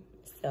 nothing.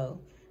 So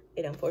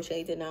it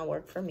unfortunately did not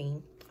work for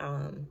me.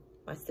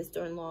 My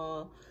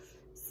sister-in-law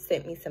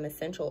sent me some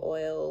essential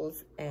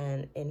oils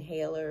and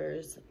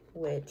inhalers,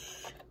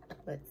 which,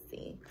 let's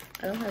see,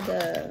 I don't have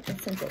the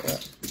essential oil.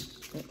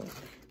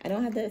 I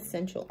don't have the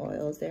essential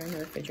oils. They're in the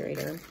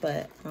refrigerator,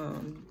 but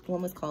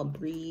one was called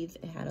Breathe.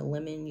 It had a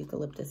lemon,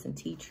 eucalyptus, and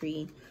tea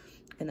tree,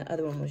 and the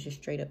other one was just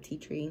straight up tea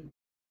tree.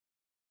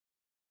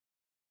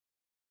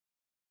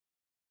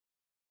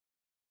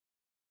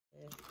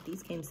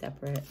 These came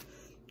separate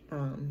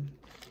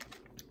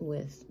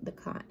with the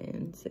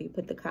cotton. So you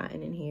put the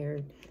cotton in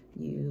here,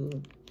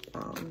 you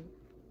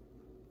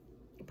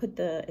put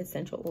the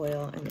essential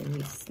oil, and then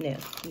you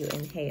sniff, you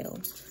inhale.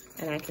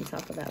 And I can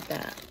talk about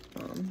that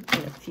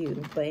in a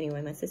few. But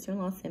anyway, my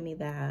sister-in-law sent me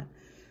that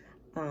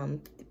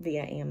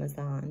via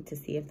Amazon to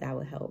see if that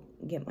would help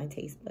get my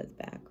taste buds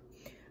back.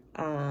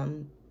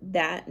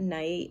 That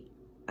night,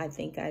 I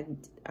think I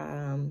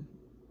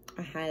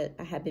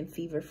had been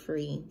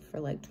fever-free for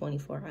like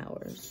 24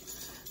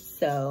 hours.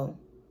 So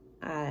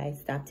I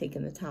stopped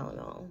taking the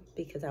Tylenol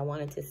because I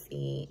wanted to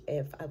see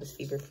if I was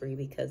fever-free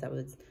because I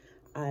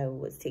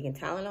was taking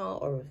Tylenol,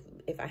 or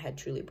if I had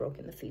truly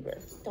broken the fever.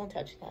 Don't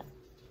touch that.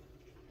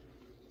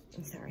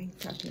 I'm sorry,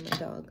 talking to my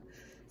dog.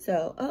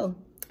 So, oh,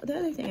 the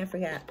other thing I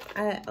forgot,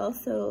 I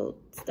also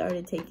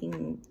started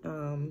taking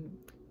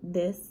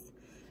this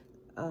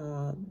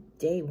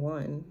day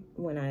 1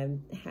 when I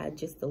had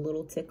just a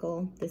little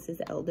tickle. This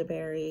is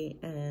elderberry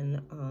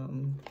and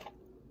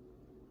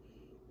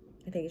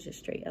I think it's just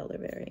straight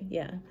elderberry.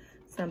 Yeah,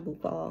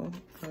 sambucol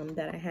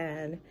that I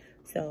had.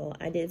 So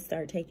I did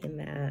start taking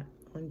that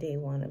on day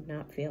 1 of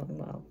not feeling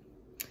well.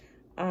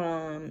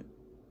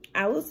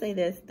 I will say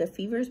this, the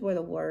fevers were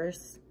the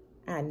worst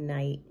at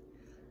night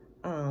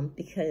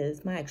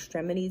because my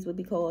extremities would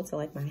be cold. So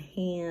like my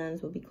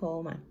hands would be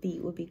cold, my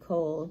feet would be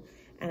cold,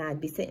 and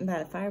I'd be sitting by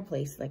the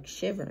fireplace like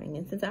shivering.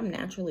 And since I'm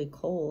naturally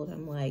cold,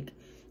 I'm like,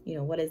 you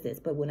know, what is this?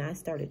 But when I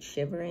started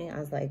shivering, I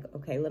was like,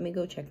 okay, let me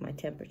go check my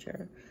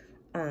temperature.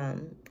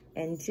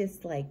 And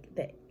just like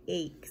the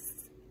aches,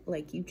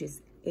 like you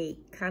just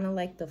ache, kind of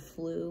like the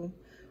flu,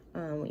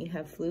 when you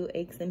have flu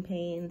aches and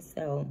pains.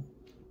 So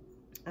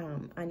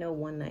I know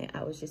one night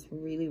I was just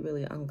really,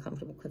 really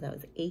uncomfortable because I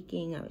was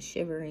aching, I was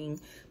shivering,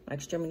 my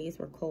extremities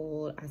were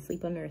cold. I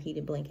sleep under a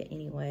heated blanket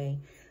anyway.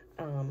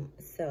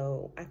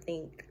 So I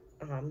think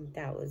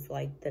that was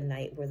like the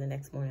night where the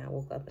next morning I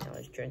woke up and I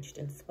was drenched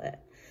in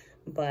sweat.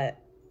 But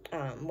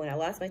when I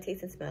lost my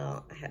taste and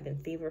smell, I had been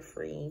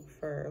fever-free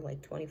for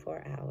like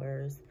 24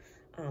 hours.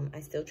 I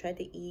still tried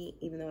to eat,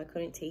 even though I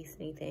couldn't taste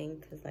anything,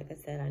 because like I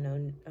said, I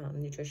know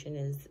nutrition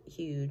is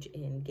huge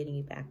in getting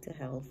you back to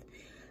health.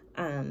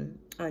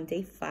 On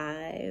day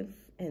 5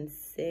 and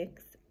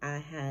 6, I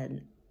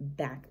had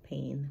back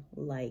pain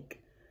like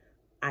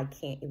I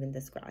can't even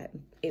describe.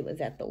 It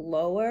was at the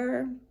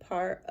lower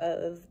part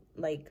of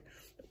like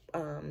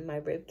my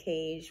rib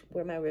cage,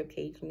 where my rib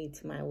cage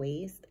meets my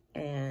waist,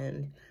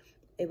 and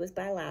it was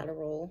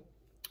bilateral,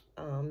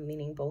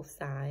 meaning both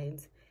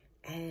sides.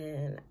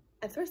 And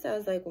at first I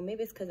was like, well,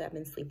 maybe it's because I've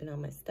been sleeping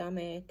on my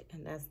stomach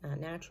and that's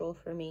not natural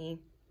for me.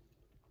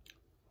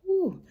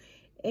 Ooh,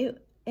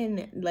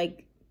 and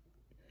like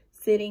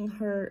sitting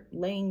hurt,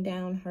 laying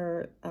down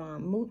hurt,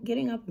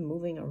 getting up and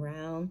moving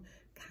around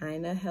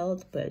kind of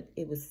helped, but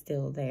it was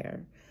still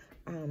there.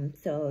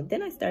 So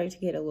then I started to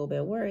get a little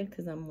bit worried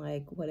because I'm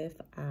like, what if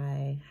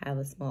I have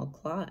a small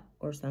clot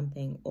or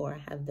something, or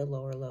I have the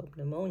lower lobe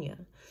pneumonia?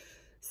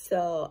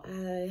 So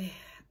I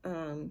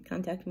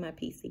contacted my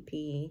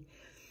PCP.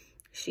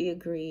 She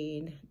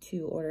agreed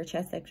to order a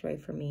chest x-ray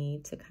for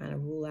me to kind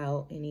of rule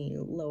out any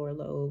lower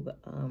lobe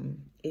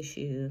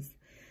issues.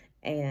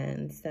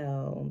 And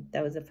so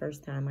that was the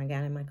first time I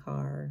got in my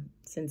car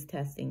since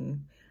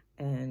testing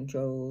and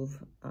drove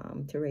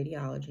to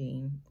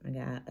radiology. I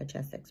got a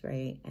chest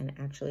x-ray and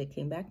actually it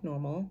came back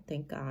normal,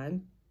 thank God.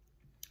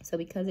 So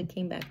because it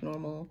came back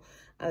normal,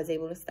 I was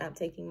able to stop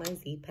taking my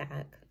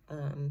Z-Pak.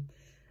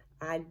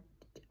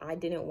 I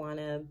didn't want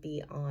to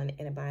be on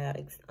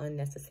antibiotics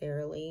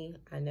unnecessarily.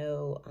 I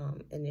know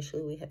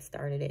initially we had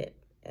started it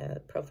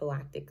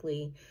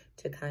prophylactically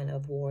to kind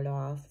of ward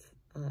off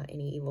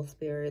any evil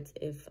spirits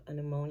if a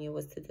pneumonia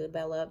was to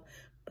develop,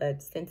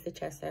 But since the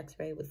chest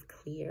x-ray was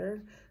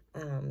clear,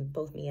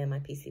 both me and my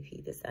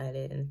PCP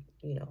decided,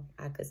 you know,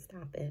 I could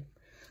stop it.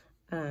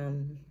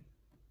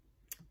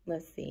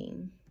 Let's see.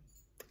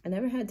 I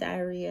never had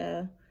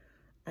diarrhea.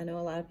 I know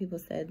a lot of people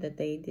said that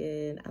they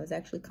did. I was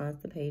actually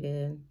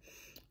constipated.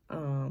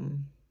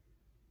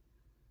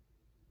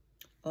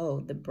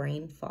 Oh, the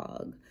brain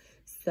fog.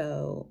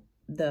 So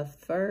the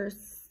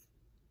first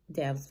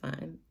day I was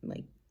fine.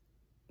 Like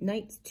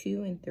nights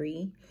 2 and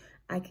 3,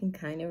 I can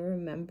kind of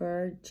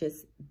remember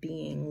just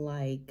being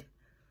like,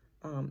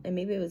 and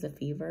maybe it was a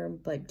fever,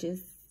 but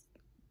just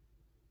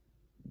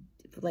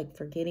like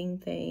forgetting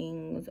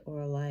things,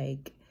 or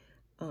like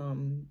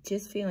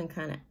just feeling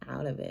kind of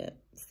out of it.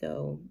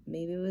 So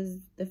maybe it was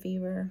the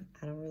fever,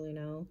 I don't really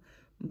know.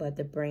 But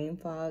the brain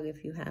fog,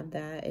 if you have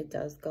that, it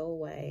does go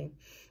away.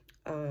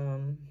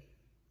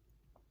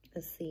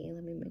 Let's see,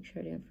 let me make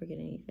sure I didn't forget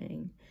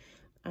anything.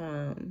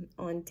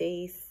 On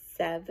day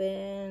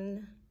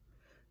 7,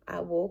 I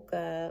woke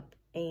up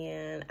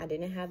and I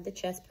didn't have the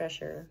chest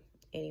pressure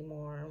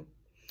anymore.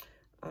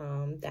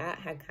 That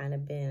had kind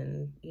of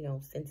been, you know,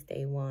 since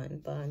day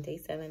 1. But on day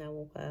 7, I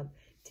woke up,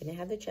 didn't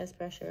have the chest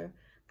pressure.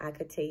 I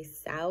could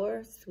taste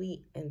sour,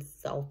 sweet, and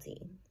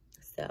salty.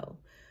 So,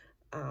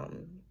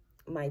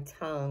 my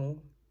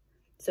tongue,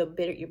 so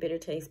your bitter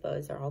taste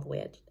buds are all the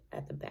way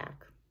at the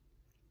back.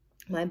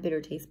 My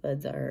bitter taste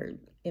buds are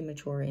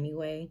immature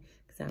anyway,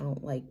 because I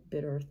don't like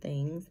bitter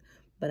things.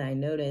 But I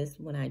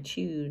noticed when I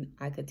chewed,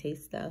 I could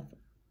taste stuff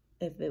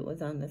if it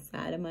was on the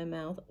side of my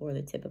mouth or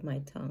the tip of my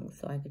tongue.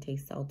 So I could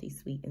taste salty,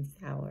 sweet, and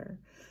sour.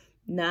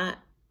 Not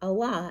a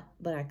lot,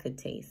 but I could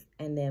taste.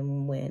 And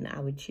then when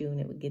I would chew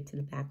and it would get to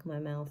the back of my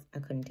mouth, I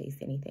couldn't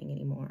taste anything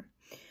anymore.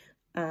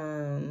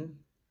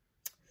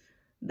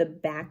 The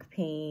back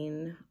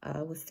pain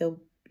was still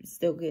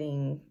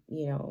getting,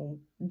 you know,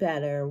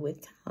 better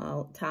with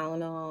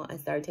Tylenol. I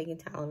started taking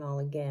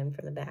Tylenol again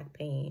for the back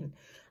pain.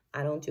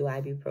 I don't do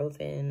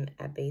ibuprofen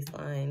at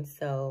baseline,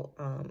 so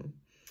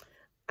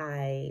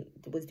I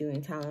was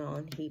doing Tylenol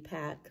and heat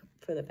pack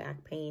for the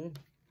back pain.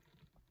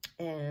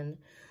 And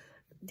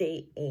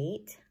day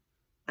 8,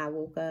 I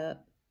woke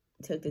up,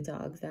 took the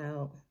dogs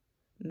out,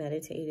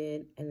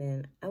 meditated, and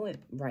then I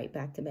went right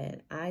back to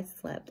bed. I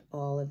slept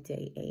all of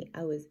day 8.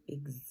 I was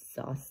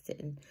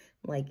exhausted.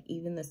 Like,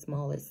 even the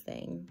smallest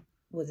thing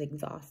was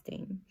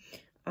exhausting.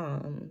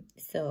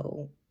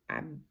 So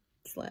I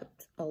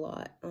slept a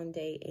lot on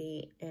day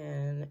 8,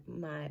 and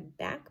my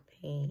back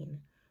pain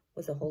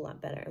was a whole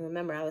lot better. And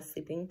remember, I was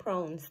sleeping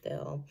prone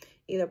still,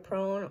 either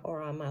prone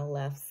or on my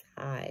left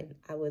side.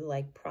 I would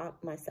like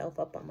prop myself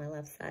up on my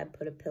left side,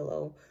 put a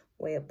pillow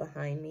way up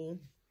behind me,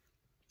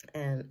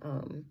 and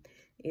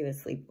either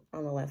sleep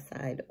on the left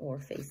side or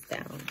face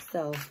down.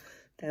 So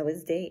that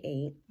was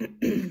day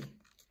 8.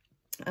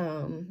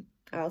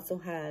 I also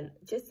had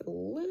just a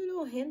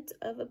little hint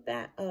of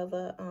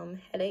a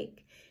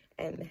headache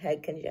and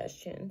head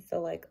congestion.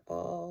 So like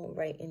all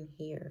right in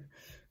here,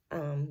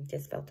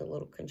 just felt a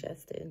little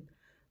congested.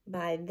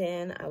 By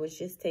then, I was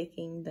just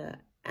taking the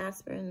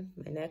aspirin,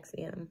 my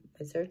Nexium,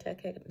 my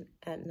Zyrtec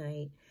at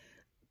night.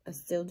 I'm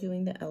still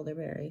doing the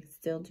elderberry,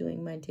 still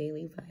doing my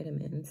daily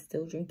vitamins,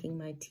 still drinking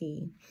my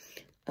tea.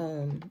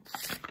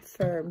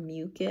 For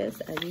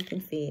mucus, as you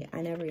can see,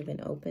 I never even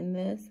opened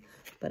this,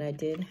 but I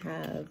did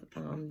have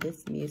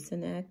this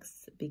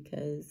Mucinex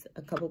because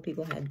a couple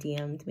people had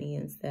DM'd me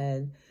and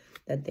said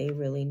that they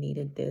really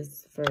needed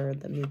this for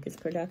the mucus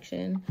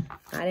production.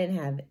 I didn't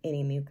have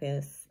any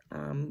mucus.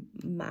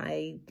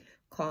 My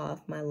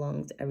cough, my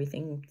lungs,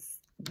 everything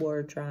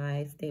were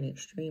dry, stayed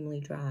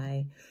extremely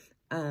dry.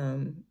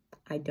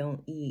 I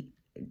don't eat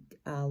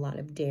a lot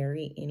of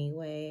dairy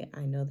anyway.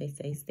 I know they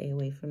say stay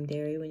away from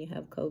dairy when you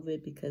have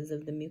COVID because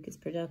of the mucus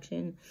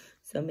production.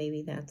 So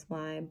maybe that's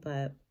why,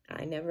 but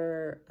I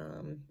never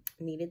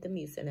needed the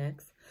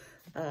Mucinex.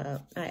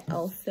 I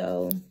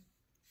also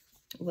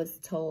was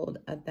told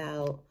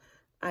about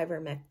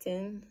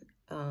ivermectin.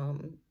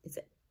 It's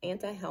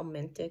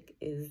antihelmintic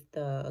is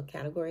the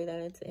category that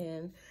it's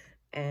in.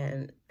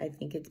 And I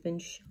think it's been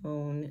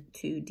shown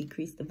to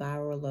decrease the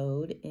viral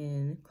load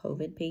in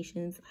COVID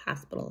patients,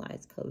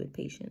 hospitalized COVID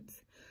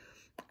patients.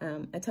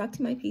 I talked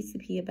to my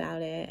PCP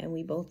about it, and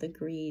we both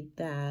agreed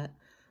that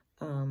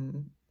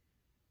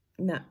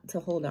not to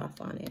hold off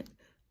on it.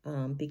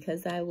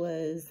 Because I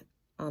was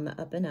on the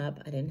up and up,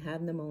 I didn't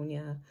have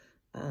pneumonia.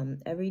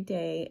 Every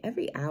day,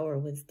 every hour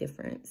was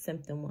different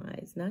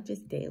symptom-wise, not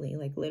just daily,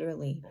 like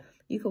literally.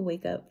 You could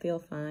wake up, feel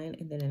fine,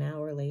 and then an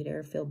hour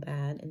later feel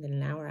bad, and then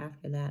an hour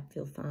after that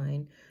feel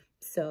fine.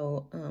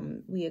 So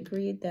we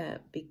agreed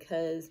that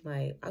because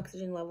my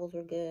oxygen levels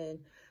were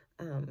good,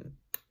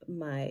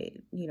 my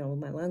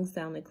lungs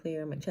sounded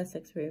clear, my chest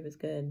x-ray was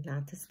good,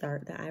 not to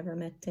start the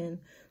ivermectin.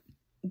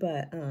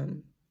 But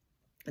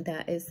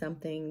that is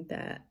something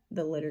that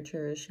the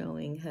literature is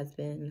showing has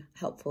been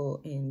helpful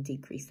in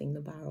decreasing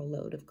the viral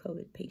load of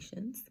COVID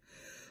patients.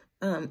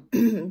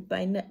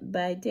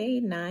 By day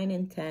 9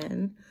 and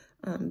 10,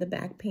 the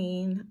back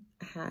pain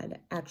had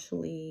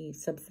actually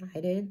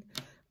subsided.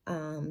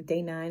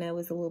 Day 9, I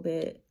was a little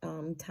bit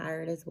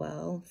tired as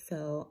well,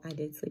 so I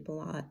did sleep a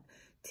lot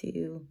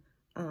too.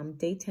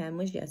 Day 10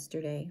 was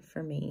yesterday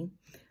for me.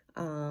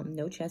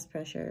 No chest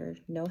pressure,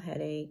 no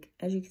headache.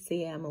 As you can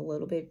see, I'm a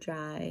little bit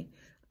dry.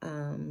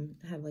 I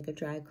have like a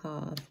dry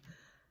cough.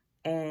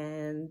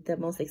 And the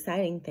most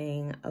exciting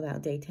thing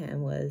about day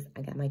 10 was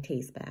I got my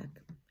taste back.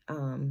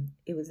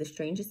 It was the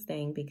strangest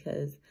thing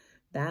because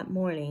that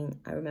morning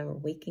I remember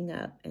waking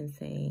up and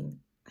saying,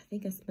 I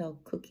think I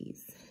smelled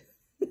cookies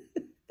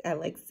at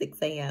like 6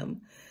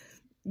 a.m.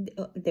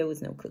 There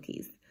was no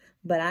cookies.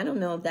 But I don't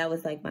know if that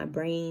was like my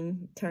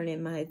brain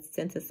turning my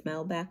sense of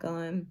smell back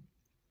on.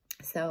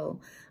 So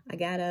I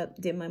got up,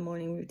 did my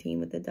morning routine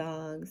with the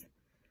dogs,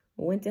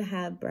 went to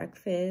have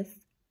breakfast,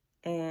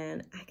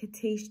 and I could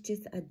taste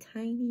just a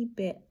tiny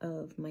bit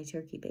of my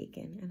turkey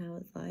bacon. And I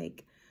was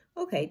like,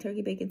 okay,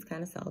 turkey bacon's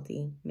kind of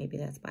salty. Maybe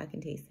that's why I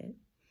can taste it.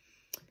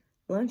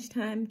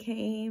 Lunchtime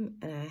came,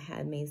 and I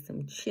had made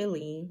some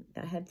chili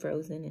that I had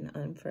frozen and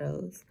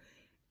unfroze.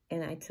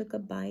 And I took a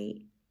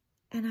bite,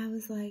 and I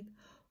was like,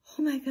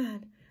 oh my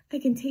God, I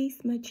can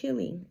taste my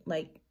chili.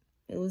 Like,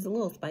 it was a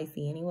little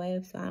spicy anyway,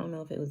 so I don't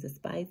know if it was the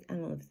spice, I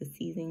don't know if it's the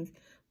seasonings,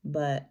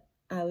 but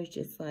I was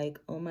just like,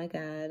 oh my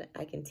God,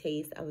 I can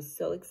taste. I was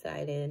so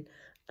excited.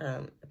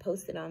 I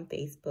posted on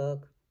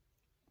Facebook,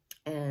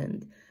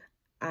 and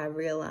I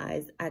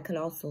realized I could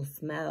also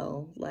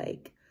smell.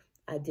 Like,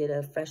 I did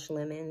a fresh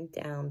lemon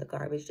down the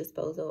garbage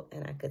disposal,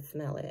 and I could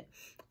smell it.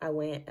 I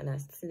went and I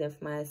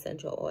sniffed my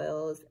essential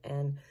oils,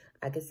 and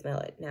I could smell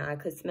it. Now, I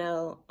could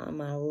smell on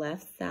my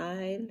left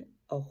side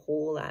a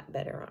whole lot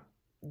better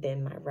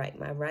than my right.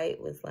 My right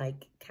was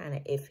like kind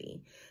of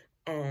iffy.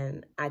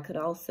 And I could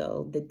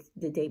also,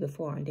 the day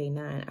before on day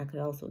 9, I could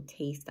also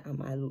taste on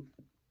my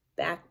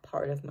back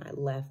part of my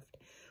left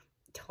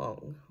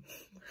tongue.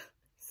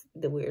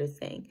 The weirdest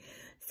thing.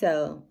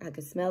 So I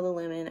could smell the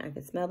lemon. I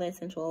could smell the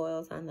essential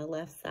oils on the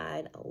left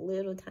side, a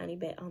little tiny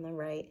bit on the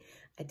right.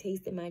 I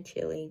tasted my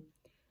chili.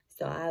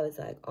 So I was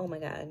like, oh my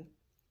God,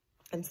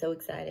 I'm so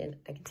excited.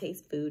 I can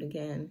taste food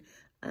again.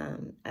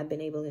 I've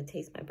been able to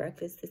taste my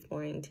breakfast this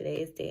morning. Today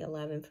is day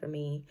 11 for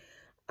me.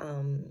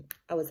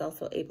 I was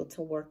also able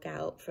to work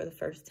out for the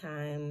first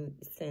time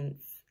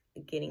since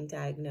getting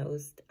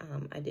diagnosed.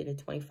 I did a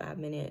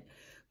 25-minute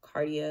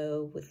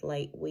cardio with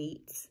light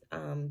weights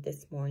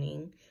this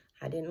morning.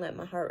 I didn't let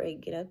my heart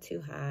rate get up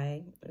too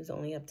high. It was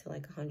only up to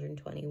like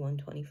 120,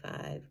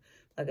 125.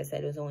 Like I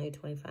said, it was only a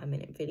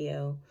 25-minute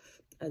video.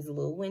 I was a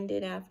little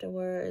winded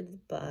afterwards,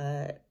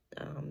 but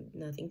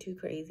nothing too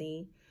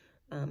crazy.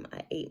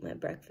 I ate my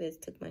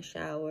breakfast, took my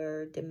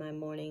shower, did my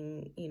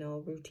morning,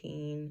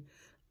 routine.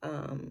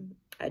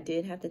 I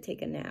did have to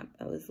take a nap.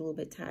 I was a little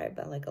bit tired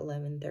by like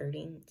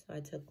 11:30, so I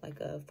took like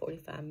a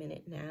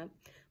 45-minute nap,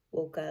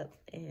 woke up,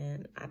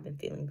 and I've been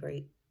feeling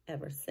great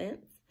ever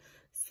since.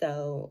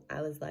 So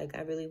I was like,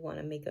 I really want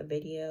to make a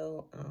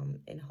video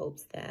in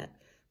hopes that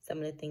some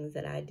of the things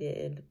that I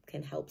did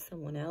can help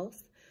someone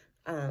else.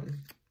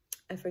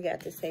 I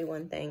forgot to say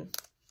one thing.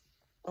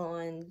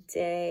 On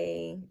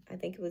I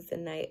think it was the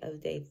night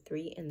of day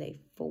 3 and day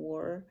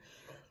 4,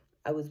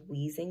 I was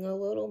wheezing a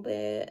little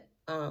bit.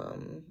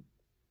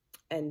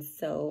 And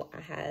so I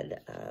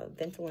had a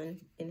Ventolin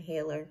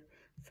inhaler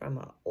from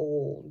an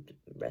old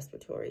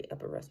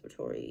upper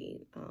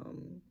respiratory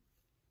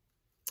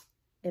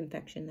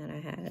infection that I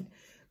had.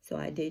 So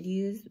I did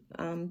use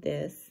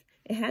this.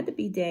 It had to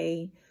be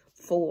day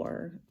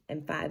 4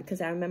 and 5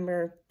 because I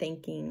remember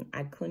thinking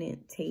I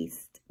couldn't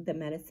taste the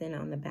medicine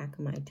on the back of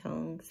my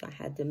tongue. So I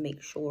had to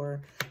make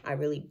sure I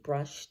really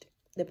brushed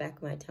the back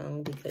of my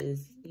tongue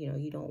because,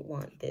 you don't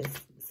want this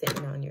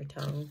sitting on your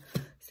tongue.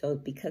 So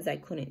because I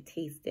couldn't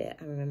taste it,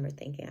 I remember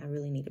thinking I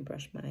really need to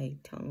brush my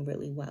tongue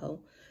really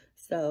well.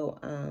 So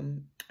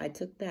I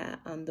took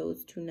that on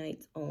those 2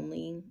 nights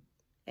only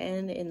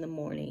and in the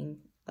morning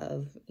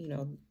of,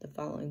 the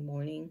following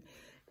morning.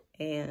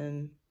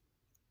 And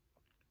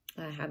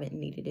I haven't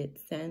needed it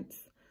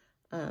since.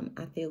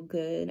 I feel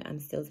good. I'm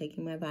still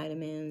taking my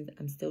vitamins.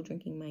 I'm still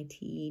drinking my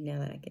tea now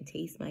that I can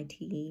taste my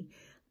tea.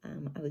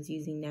 I was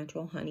using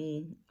natural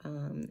honey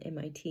in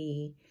my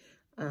tea.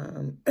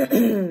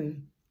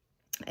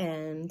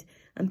 And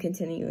I'm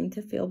continuing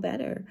to feel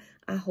better.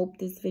 I hope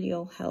this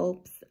video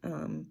helps.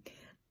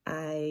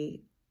 I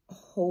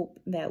hope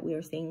that we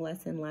are seeing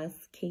less and less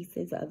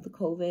cases of the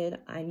COVID.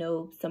 I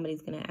know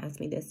somebody's going to ask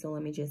me this, so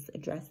let me just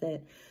address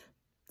it.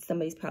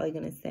 Somebody's probably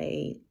going to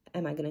say,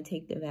 am I going to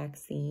take the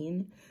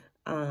vaccine?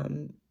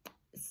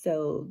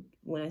 So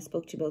when I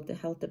spoke to both the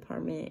health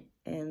department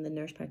and the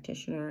nurse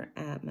practitioner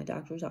at my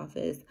doctor's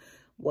office,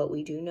 what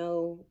we do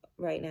know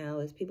right now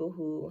is people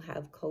who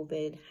have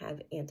COVID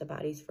have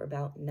antibodies for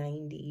about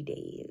 90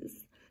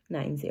 days,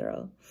 90.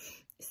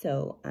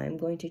 So I'm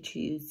going to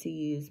choose to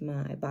use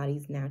my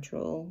body's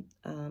natural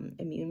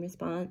immune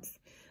response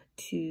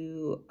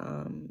to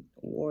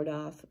ward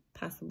off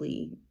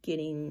possibly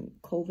getting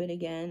COVID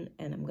again.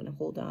 And I'm going to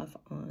hold off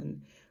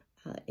on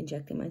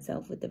injecting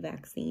myself with the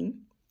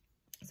vaccine.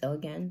 So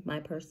again, my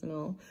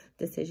personal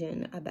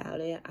decision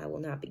about it, I will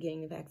not be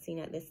getting the vaccine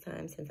at this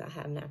time since I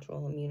have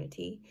natural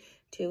immunity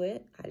to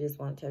it. I just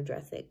wanted to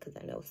address it because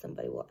I know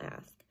somebody will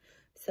ask.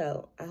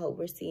 So I hope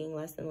we're seeing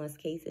less and less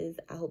cases.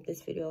 I hope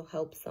this video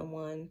helps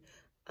someone.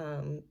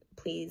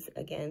 Please,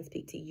 again,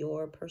 speak to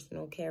your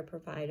personal care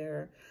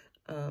provider.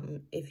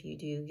 If you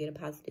do get a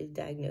positive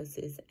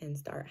diagnosis and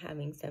start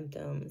having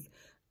symptoms,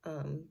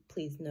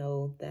 please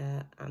know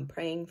that I'm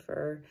praying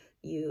for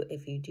you.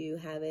 If you do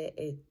have it,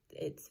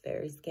 it's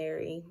very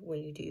scary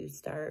when you do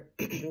start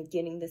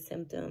getting the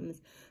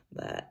symptoms,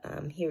 but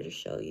I'm here to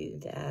show you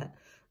that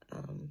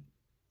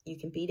you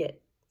can beat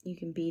it. You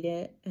can beat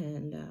it,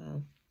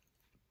 and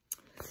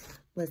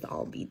let's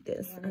all beat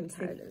this. I'm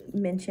tired of it.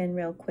 Mention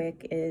real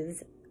quick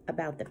is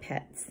about the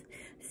pets.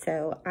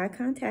 So I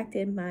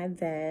contacted my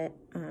vet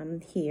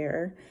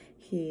here.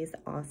 He's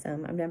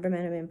awesome. I've never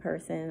met him in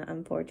person,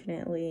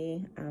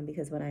 unfortunately,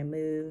 because when I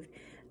moved,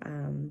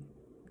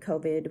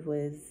 COVID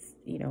was,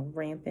 you know,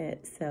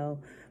 rampant. So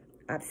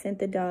I've sent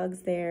the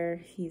dogs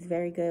there. He's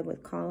very good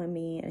with calling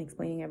me and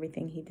explaining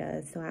everything he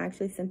does. So I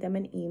actually sent them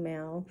an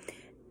email,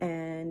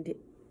 and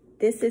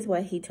this is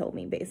what he told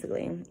me,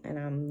 basically. And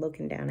I'm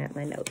looking down at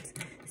my notes.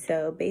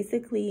 So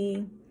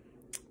basically,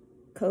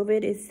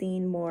 COVID is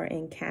seen more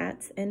in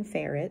cats and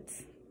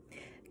ferrets.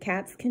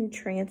 Cats can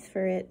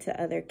transfer it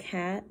to other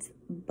cats,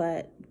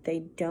 but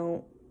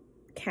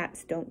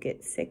cats don't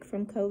get sick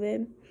from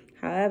COVID.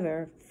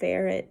 However,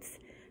 ferrets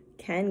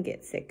can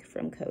get sick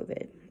from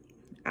COVID.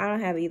 I don't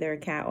have either a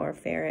cat or a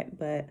ferret,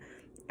 but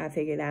I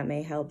figure that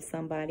may help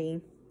somebody.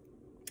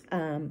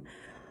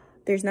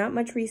 There's not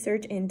much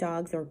research in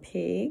dogs or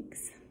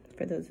pigs.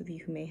 For those of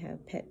you who may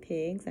have pet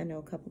pigs, I know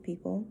a couple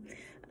people.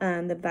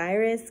 The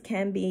virus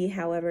can be,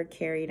 however,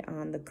 carried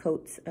on the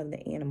coats of the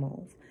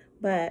animals.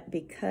 But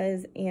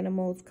because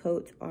animals'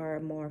 coats are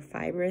more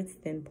fibrous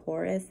than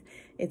porous,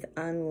 it's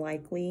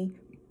unlikely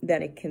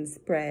that it can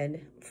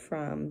spread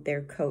from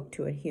their coat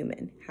to a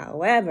human.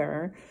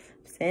 However,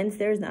 since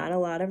there's not a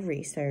lot of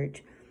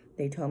research,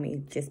 they told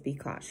me just be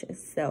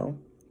cautious. So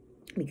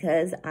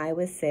because I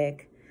was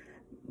sick,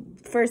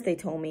 first they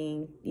told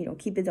me, you know,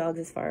 keep the dogs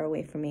as far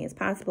away from me as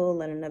possible.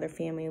 Let another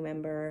family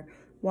member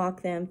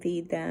walk them,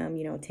 feed them,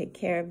 you know, take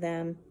care of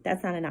them.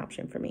 That's not an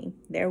option for me.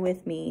 They're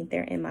with me.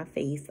 They're in my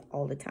face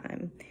all the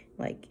time.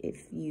 Like,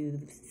 if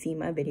you've seen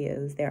my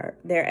videos,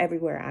 they're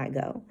everywhere I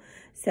go.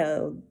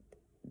 So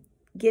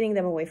getting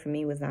them away from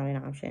me was not an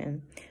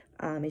option.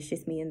 It's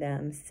just me and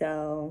them.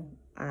 So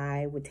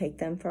I would take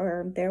them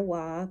for their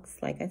walks,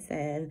 like I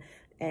said.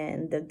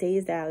 And the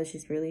days that I was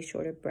just really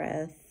short of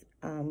breath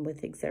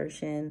with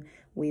exertion,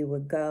 we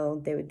would go,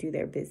 they would do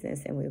their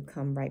business, and we would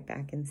come right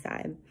back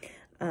inside.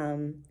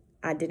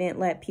 I didn't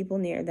let people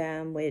near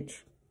them,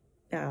 which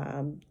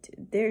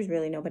there's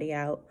really nobody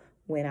out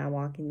when I'm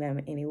walking them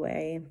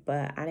anyway,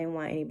 but I didn't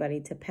want anybody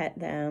to pet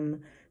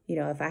them. You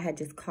know, if I had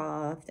just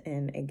coughed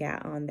and it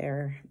got on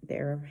their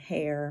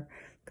hair,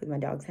 because my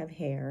dogs have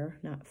hair,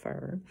 not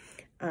fur,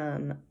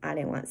 I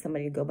didn't want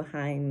somebody to go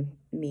behind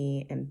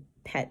me and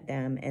pet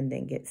them and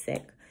then get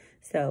sick.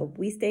 So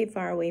we stayed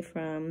far away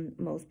from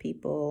most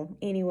people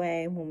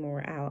anyway when we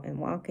were out and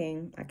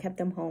walking. I kept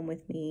them home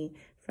with me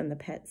from the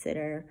pet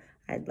sitter.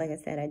 Like I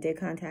said, I did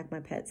contact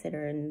my pet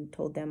sitter and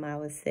told them I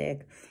was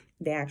sick.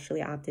 They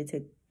actually opted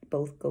to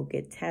both go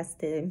get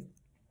tested.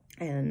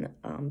 And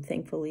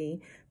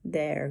thankfully,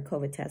 their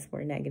COVID tests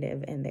were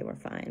negative and they were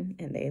fine.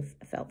 And they've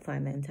felt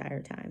fine the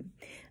entire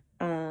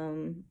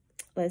time.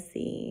 Let's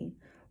see.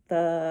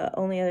 The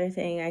only other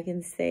thing I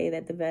can say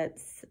that the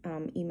vet's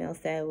email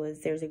said was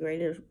there's a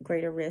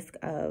greater risk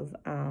of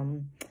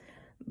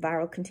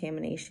viral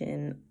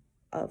contamination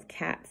of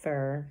cat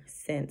fur,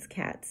 since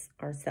cats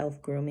are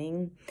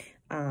self-grooming,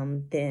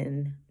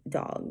 than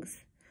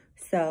dogs.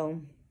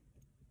 So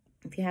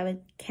if you have a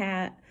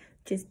cat,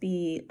 just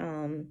be,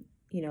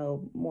 you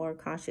know, more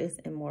cautious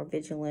and more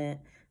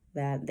vigilant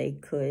that they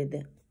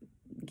could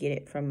get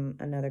it from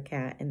another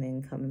cat and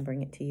then come and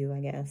bring it to you, I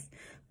guess.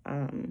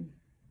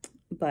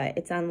 But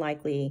it's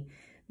unlikely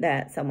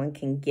that someone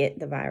can get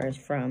the virus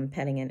from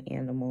petting an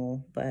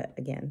animal. But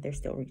again, they're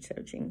still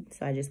researching.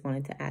 So I just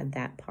wanted to add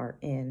that part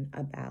in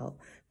about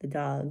the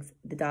dogs.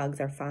 The dogs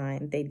are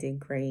fine. They did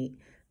great.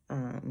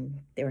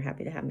 They were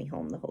happy to have me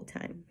home the whole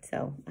time.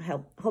 So I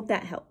hope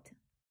that helped.